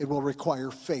 It will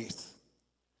require faith.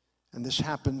 And this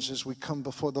happens as we come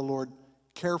before the Lord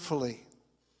carefully.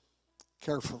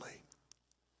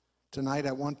 Tonight,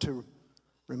 I want to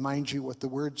remind you what the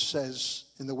Word says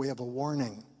in the way of a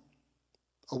warning.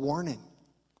 A warning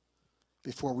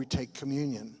before we take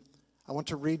communion. I want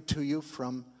to read to you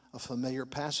from a familiar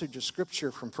passage of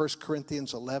Scripture from 1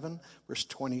 Corinthians 11, verse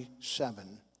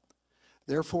 27.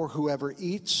 Therefore, whoever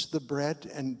eats the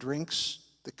bread and drinks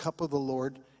the cup of the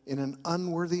Lord in an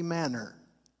unworthy manner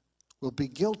will be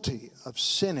guilty of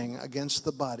sinning against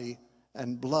the body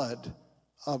and blood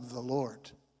of the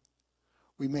Lord.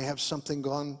 We may have something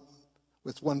gone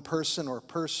with one person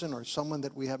or someone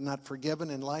that we have not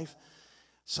forgiven in life.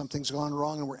 Something's gone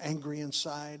wrong and we're angry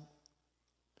inside.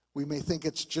 We may think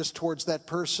it's just towards that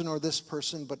person or this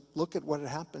person, but look at what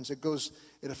happens. It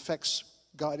affects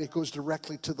God. It goes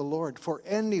directly to the Lord. For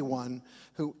anyone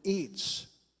who eats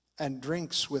and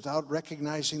drinks without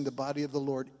recognizing the body of the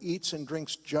Lord eats and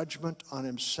drinks judgment on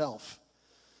himself.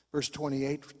 Verse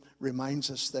 28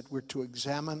 reminds us that we're to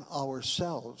examine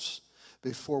ourselves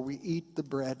before we eat the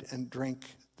bread and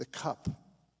drink the cup.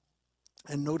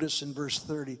 And notice in verse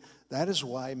 30, that is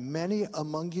why many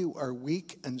among you are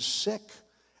weak and sick,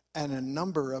 and a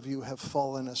number of you have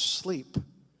fallen asleep.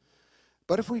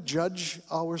 But if we judge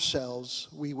ourselves,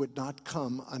 we would not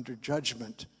come under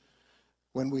judgment.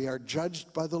 When we are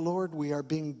judged by the Lord, we are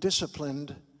being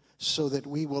disciplined so that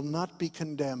we will not be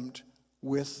condemned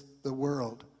with the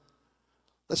world.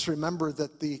 Let's remember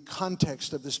that the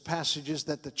context of this passage is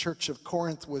that the church of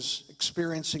Corinth was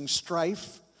experiencing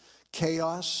strife,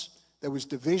 chaos. There was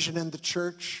division in the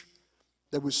church.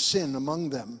 There was sin among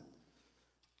them.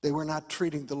 They were not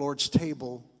treating the Lord's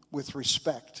table with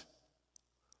respect.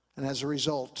 And as a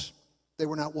result, they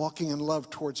were not walking in love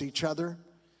towards each other.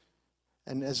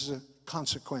 And as a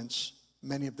consequence,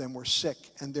 many of them were sick,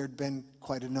 and there had been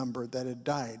quite a number that had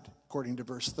died, according to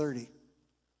verse 30.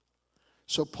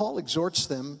 So Paul exhorts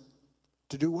them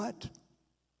to do what?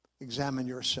 Examine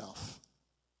yourself.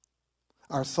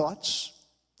 Our thoughts,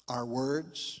 our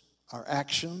words, our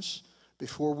actions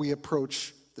before we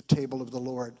approach the table of the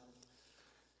Lord.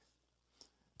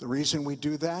 The reason we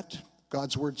do that,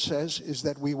 God's word says, is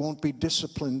that we won't be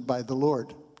disciplined by the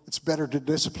Lord. It's better to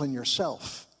discipline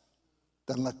yourself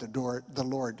than let the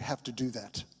Lord have to do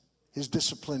that. His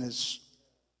discipline is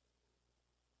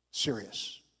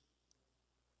serious.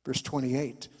 Verse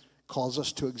 28 calls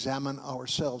us to examine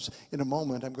ourselves. In a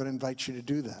moment, I'm going to invite you to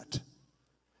do that.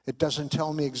 It doesn't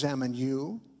tell me examine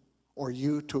you or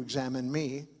you to examine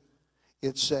me.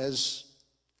 It says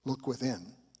look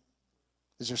within.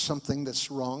 Is there something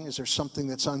that's wrong? Is there something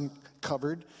that's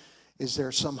uncovered? Is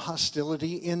there some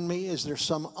hostility in me? Is there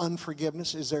some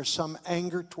unforgiveness? Is there some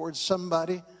anger towards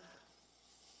somebody?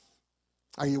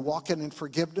 Are you walking in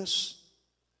forgiveness?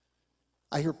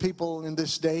 I hear people in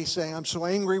this day saying, I'm so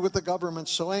angry with the government,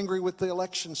 so angry with the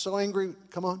election, so angry.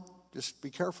 Come on, just be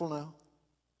careful now.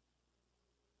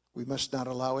 We must not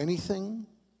allow anything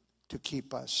to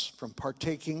keep us from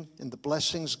partaking in the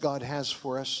blessings God has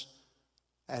for us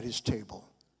at his table.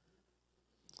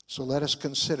 So let us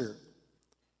consider,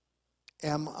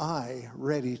 am I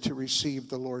ready to receive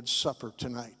the Lord's Supper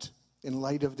tonight in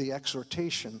light of the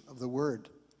exhortation of the Word?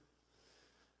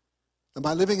 Am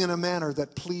I living in a manner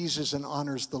that pleases and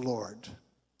honors the Lord?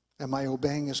 Am I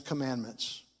obeying his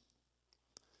commandments?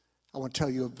 I want to tell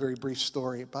you a very brief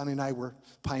story. Bonnie and I were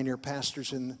pioneer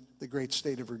pastors in the great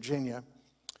state of Virginia.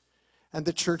 And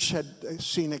the church had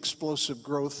seen explosive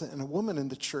growth, and a woman in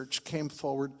the church came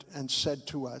forward and said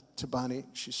to Bonnie,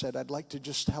 she said, "I'd like to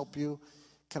just help you.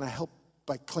 Can I help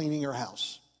by cleaning your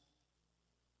house?"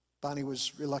 Bonnie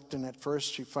was reluctant at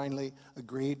first. She finally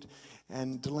agreed,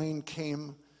 and Delane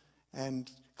came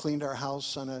and cleaned our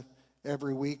house on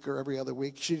every week or every other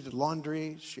week. She did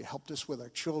laundry. She helped us with our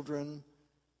children.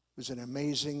 It was an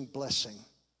amazing blessing.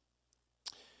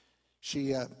 She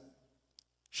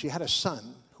had a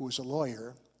son who was a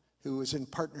lawyer, who was in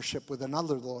partnership with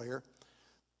another lawyer.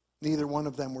 Neither one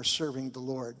of them were serving the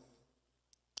Lord.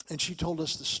 And she told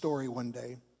us the story one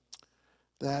day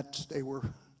that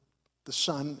the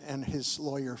son and his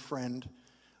lawyer friend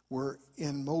were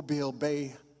in Mobile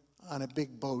Bay on a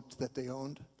big boat that they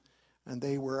owned. And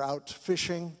they were out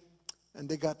fishing, and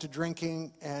they got to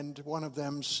drinking, and one of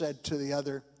them said to the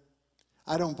other,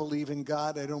 "I don't believe in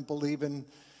God. I don't believe in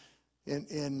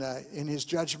his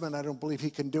judgment. I don't believe he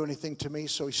can do anything to me."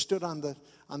 So he stood on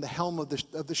the helm of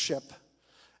the ship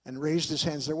and raised his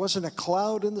hands. There wasn't a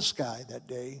cloud in the sky that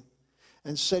day,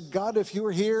 and said, "God, if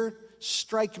you're here,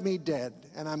 strike me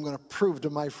dead, and I'm going to prove to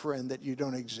my friend that you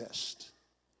don't exist."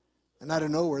 And out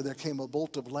of nowhere, there came a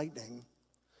bolt of lightning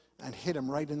and hit him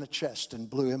right in the chest and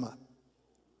blew him up.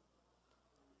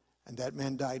 And that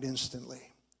man died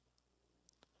instantly.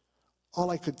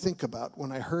 All I could think about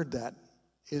when I heard that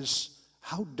is,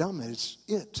 how dumb is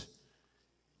it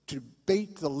to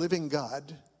bait the living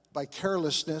God by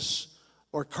carelessness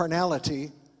or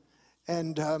carnality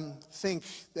and think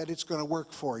that it's going to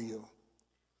work for you.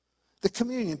 The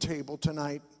communion table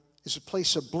tonight is a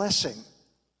place of blessing,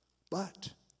 but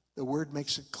the word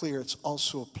makes it clear it's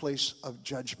also a place of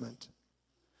judgment.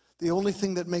 The only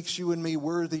thing that makes you and me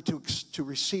worthy to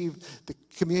receive the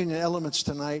communion elements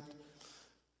tonight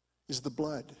is the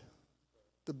blood.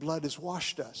 The blood has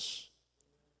washed us.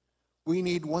 We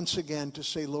need once again to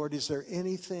say, "Lord, is there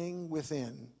anything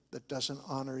within that doesn't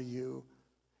honor you?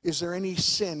 Is there any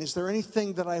sin? Is there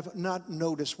anything that I've not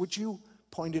noticed? Would you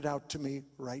point it out to me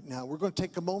right now?" We're going to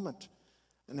take a moment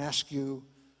and ask you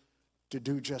to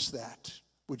do just that.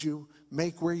 Would you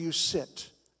make where you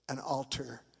sit an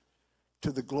altar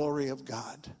to the glory of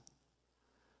God?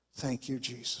 Thank you,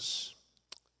 Jesus.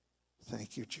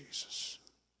 Thank you, Jesus.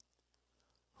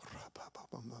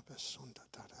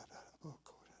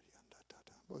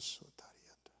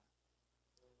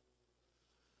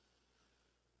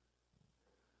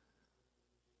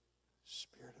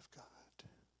 Spirit of God,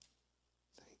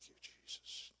 thank you,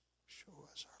 Jesus. Show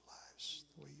us our lives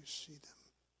the way you see them.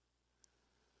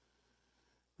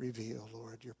 Reveal,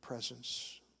 Lord, your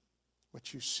presence,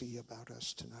 what you see about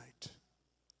us tonight.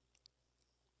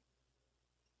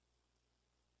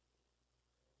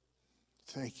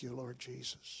 Thank you, Lord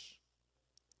Jesus.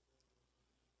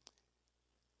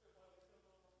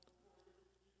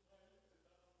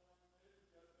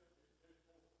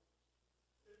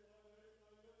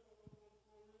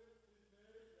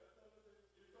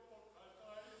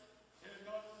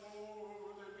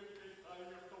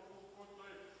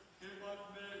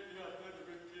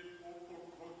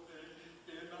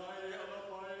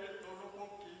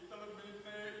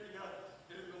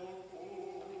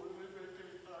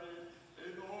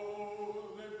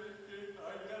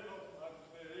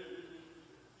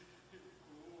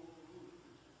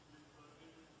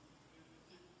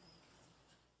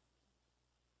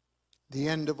 The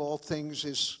end of all things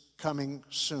is coming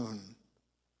soon.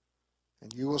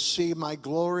 And you will see my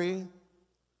glory,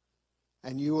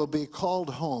 and you will be called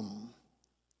home.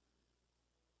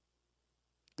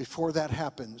 Before that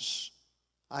happens,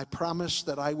 I promised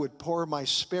that I would pour my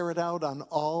Spirit out on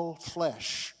all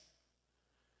flesh.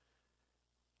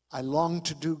 I long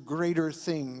to do greater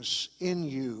things in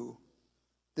you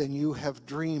than you have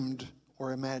dreamed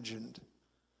or imagined.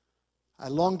 I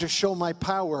long to show my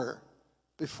power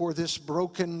before this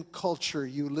broken culture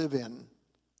you live in.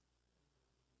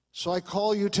 So I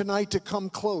call you tonight to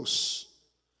come close,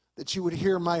 that you would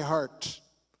hear my heart,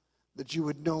 that you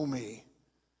would know me,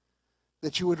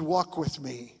 that you would walk with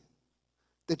me,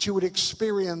 that you would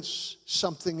experience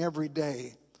something every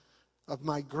day of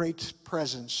my great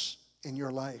presence in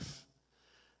your life.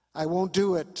 I won't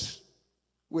do it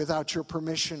without your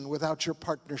permission, without your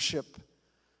partnership.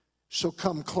 So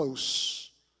come close.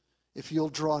 If you'll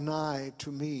draw nigh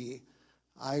to me,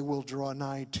 I will draw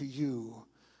nigh to you.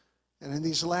 And in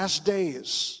these last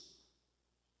days,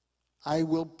 I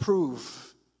will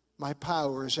prove my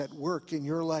power is at work in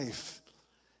your life,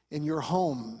 in your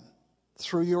home,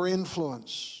 through your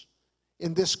influence,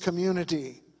 in this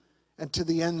community, and to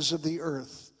the ends of the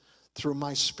earth, through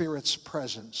my Spirit's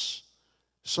presence.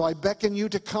 So I beckon you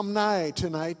to come nigh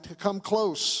tonight, to come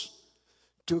close,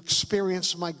 to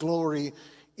experience my glory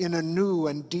in a new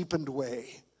and deepened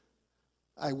way.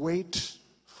 I wait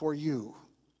for you,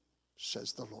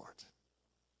 says the Lord.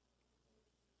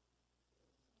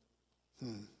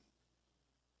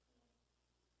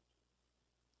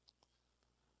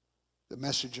 The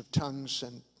message of tongues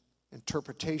and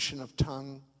interpretation of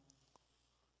tongue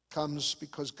comes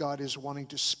because God is wanting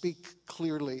to speak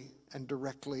clearly and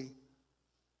directly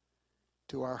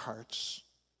to our hearts.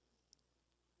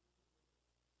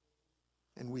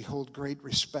 And we hold great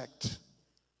respect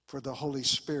for the Holy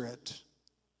Spirit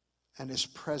and His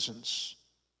presence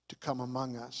to come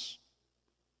among us.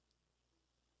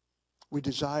 We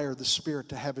desire the Spirit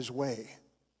to have His way.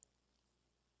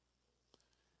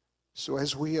 So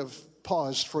as we have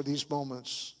paused for these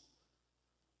moments,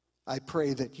 I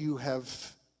pray that you have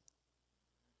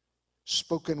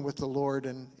spoken with the Lord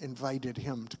and invited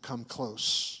Him to come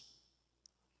close.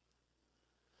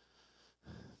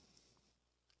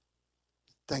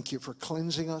 Thank you for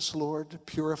cleansing us, Lord,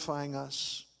 purifying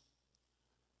us.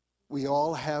 We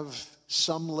all have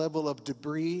some level of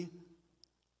debris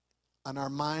on our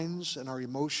minds and our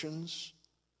emotions,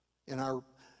 in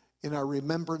our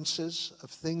remembrances of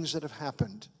things that have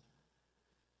happened.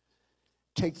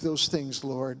 Take those things,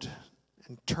 Lord,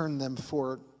 and turn them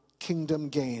for kingdom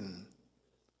gain.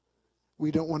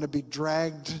 We don't want to be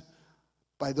dragged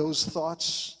by those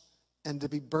thoughts and to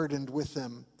be burdened with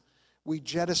them. We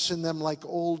jettison them like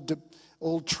old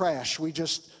trash. We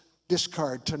just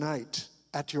discard tonight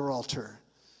at your altar.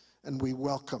 And we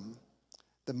welcome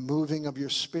the moving of your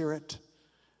Spirit.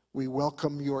 We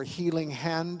welcome your healing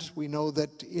hand. We know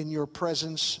that in your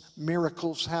presence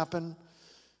miracles happen.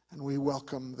 And we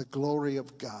welcome the glory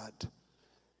of God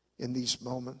in these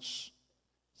moments.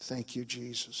 Thank you,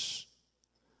 Jesus.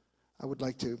 I would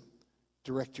like to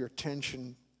direct your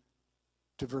attention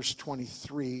to verse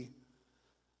 23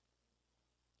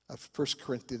 of 1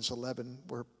 Corinthians 11,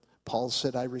 where Paul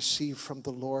said, I received from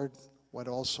the Lord what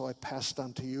also I passed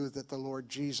on to you, that the Lord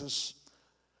Jesus,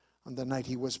 on the night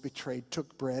he was betrayed,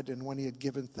 took bread, and when he had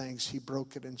given thanks, he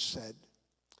broke it and said,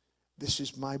 this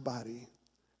is my body,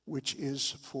 which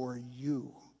is for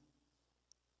you.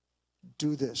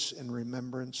 Do this in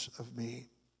remembrance of me.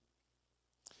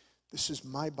 This is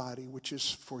my body, which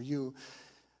is for you.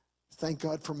 Thank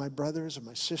God for my brothers and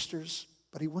my sisters,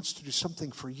 but he wants to do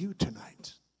something for you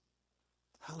tonight.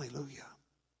 Hallelujah.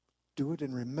 Do it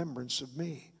in remembrance of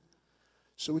me.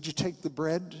 So would you take the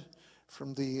bread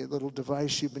from the little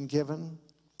device you've been given?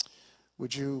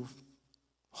 Would you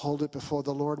hold it before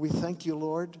the Lord? We thank you,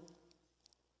 Lord,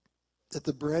 that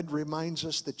the bread reminds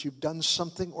us that you've done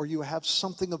something, or you have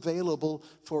something available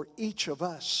for each of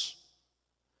us.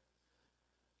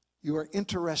 You are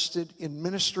interested in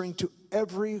ministering to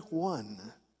everyone.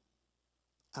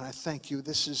 And I thank you.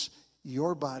 This is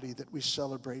your body that we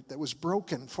celebrate, that was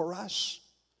broken for us.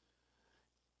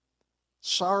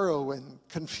 Sorrow and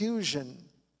confusion,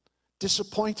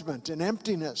 disappointment and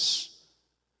emptiness,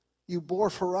 you bore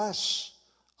for us.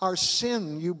 Our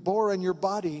sin you bore in your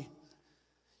body.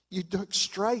 You took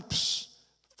stripes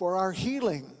for our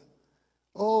healing.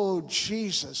 Oh,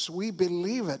 Jesus, we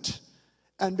believe it.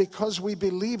 And because we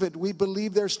believe it, we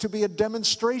believe there's to be a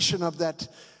demonstration of that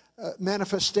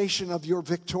manifestation of your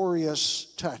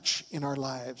victorious touch in our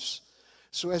lives.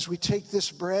 So as we take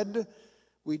this bread,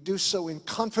 we do so in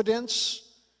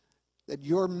confidence that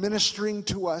you're ministering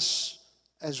to us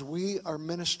as we are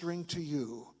ministering to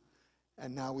you.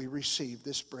 And now we receive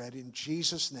this bread in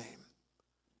Jesus' name.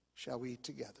 Shall we eat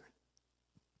together?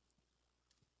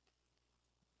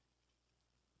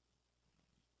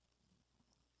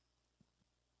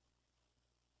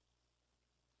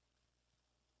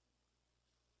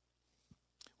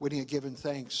 When he had given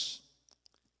thanks,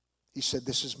 he said,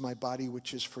 this is my body,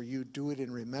 which is for you. Do it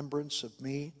in remembrance of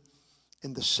me.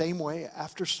 In the same way,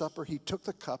 after supper, he took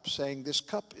the cup, saying, this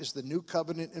cup is the new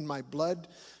covenant in my blood.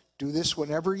 Do this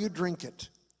whenever you drink it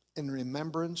in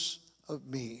remembrance of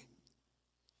me.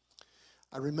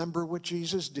 I remember what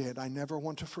Jesus did. I never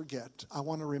want to forget. I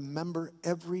want to remember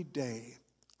every day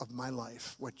of my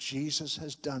life what Jesus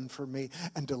has done for me,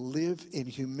 and to live in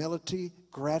humility,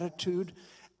 gratitude,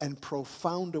 and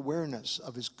profound awareness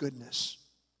of his goodness.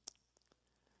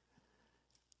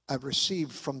 I've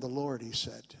received from the Lord, he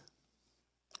said.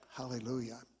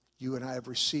 Hallelujah. You and I have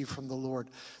received from the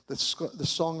Lord. The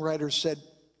songwriter said,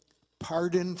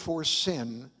 pardon for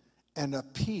sin and a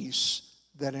peace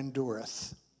that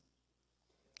endureth.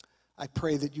 I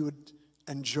pray that you would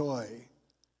enjoy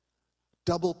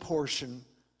double portion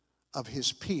of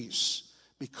his peace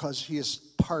because he has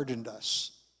pardoned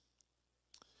us.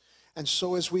 And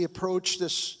so as we approach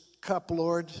this cup,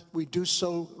 Lord, we do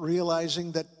so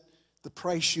realizing that The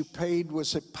price you paid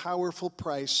was a powerful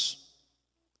price.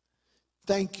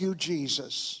 Thank you,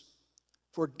 Jesus,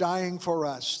 for dying for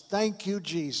us. Thank you,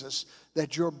 Jesus,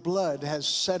 that your blood has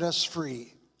set us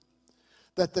free,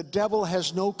 that the devil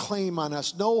has no claim on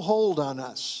us, no hold on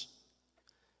us,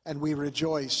 and we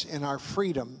rejoice in our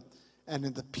freedom and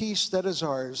in the peace that is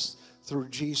ours through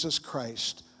Jesus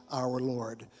Christ, our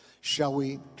Lord. Shall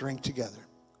we drink together?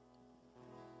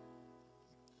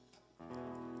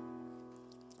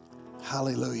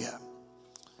 Hallelujah.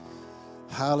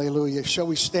 Hallelujah. Shall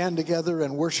we stand together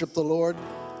and worship the Lord?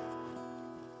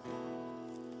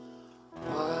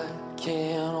 What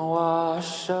can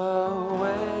wash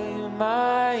away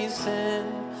my sin?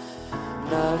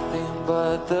 Nothing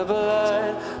but the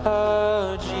blood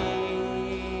of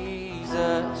Jesus.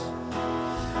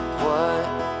 What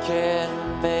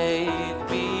can make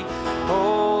me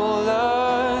whole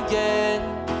again?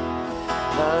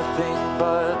 Nothing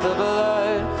but the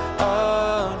blood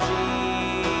of Jesus.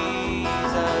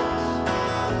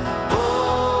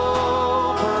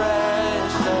 Oh,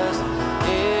 precious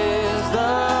is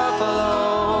the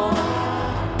flow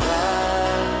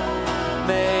that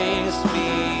makes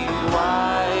me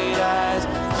white as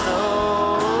snow.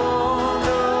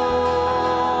 No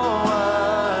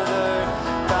other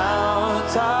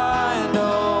fount I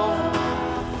know.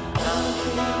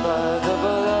 Nothing but the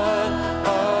blood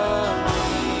of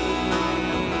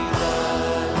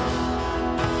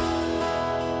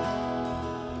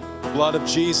Jesus. Blood of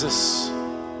Jesus.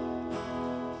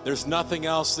 There's nothing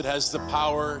else that has the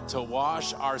power to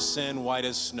wash our sin white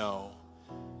as snow,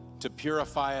 to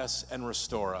purify us and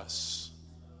restore us.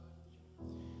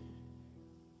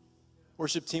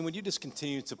 Worship team, would you just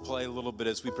continue to play a little bit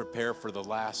as we prepare for the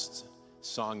last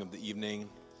song of the evening?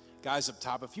 Guys up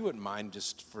top, if you wouldn't mind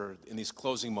just for in these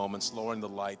closing moments, lowering the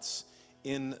lights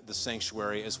in the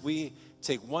sanctuary as we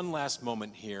take one last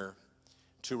moment here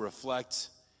to reflect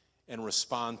and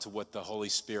respond to what the Holy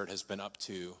Spirit has been up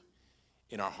to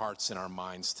in our hearts and our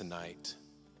minds tonight.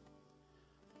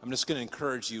 I'm just going to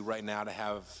encourage you right now to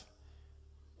have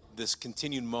this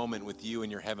continued moment with you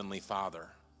and your Heavenly Father.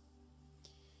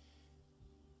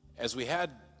 As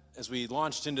we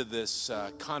launched into this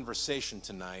conversation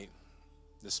tonight,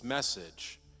 this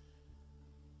message,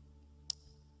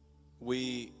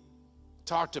 we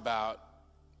talked about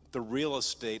the real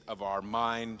estate of our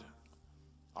mind,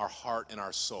 our heart, and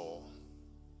our soul.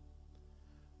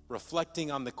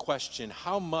 Reflecting on the question,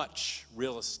 how much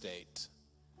real estate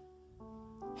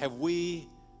have we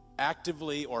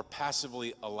actively or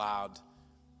passively allowed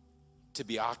to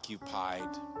be occupied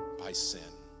by sin?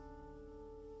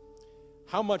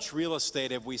 How much real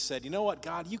estate have we said, you know what,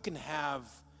 God, you can have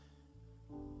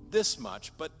this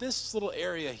much, but this little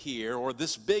area here or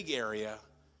this big area,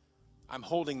 I'm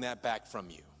holding that back from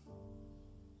you.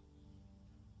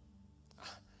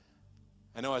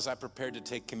 I know as I prepared to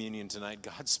take communion tonight,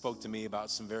 God spoke to me about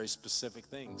some very specific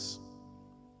things.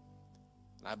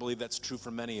 And I believe that's true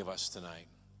for many of us tonight.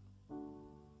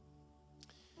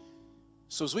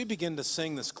 So as we begin to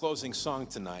sing this closing song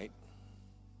tonight,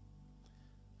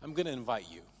 I'm going to invite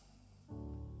you.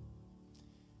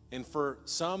 And for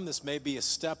some, this may be a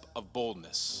step of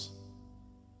boldness.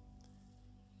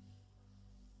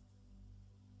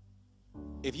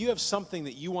 If you have something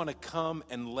that you want to come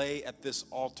and lay at this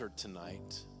altar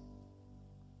tonight,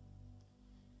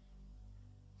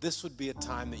 this would be a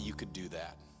time that you could do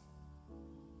that.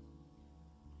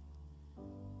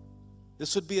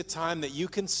 This would be a time that you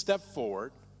can step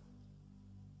forward,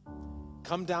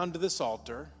 come down to this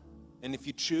altar, and if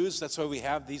you choose, that's why we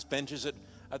have these benches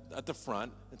at the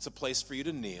front. It's a place for you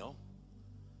to kneel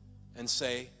and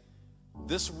say,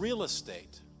 this real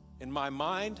estate in my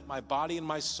mind, my body, and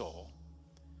my soul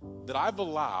that I've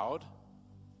allowed,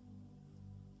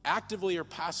 actively or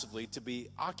passively, to be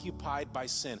occupied by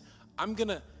sin, I'm going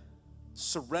to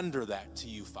surrender that to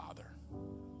you, Father.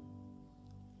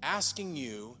 Asking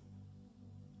you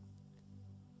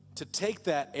to take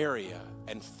that area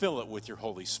and fill it with your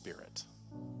Holy Spirit.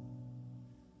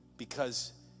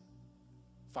 Because,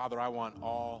 Father, I want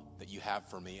all that you have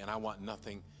for me, and I want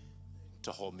nothing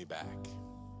to hold me back.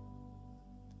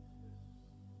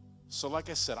 So like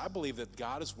I said, I believe that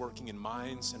God is working in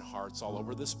minds and hearts all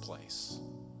over this place.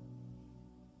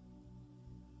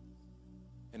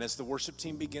 And as the worship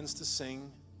team begins to sing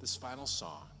this final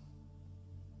song,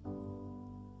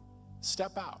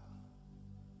 step out.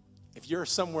 If you're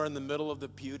somewhere in the middle of the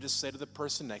pew, just say to the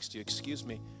person next to you, excuse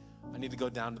me, I need to go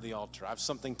down to the altar. I have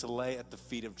something to lay at the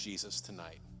feet of Jesus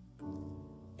tonight.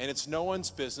 And it's no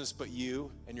one's business but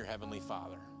you and your Heavenly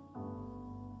Father.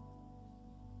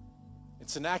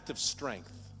 It's an act of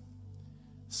strength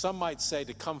Some might say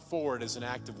to come forward is an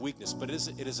act of weakness, but it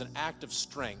is an act of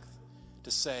strength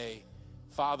to say,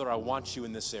 Father, I want you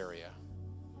in this area.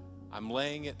 I'm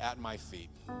laying it at my feet.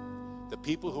 The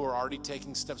people who are already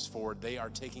taking steps forward, they are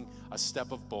taking a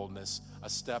step of boldness, a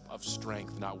step of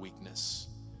strength, not weakness.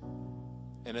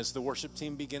 And as the worship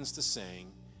team begins to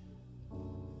sing,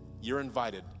 you're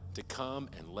invited to come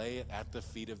and lay it at the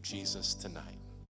feet of Jesus tonight.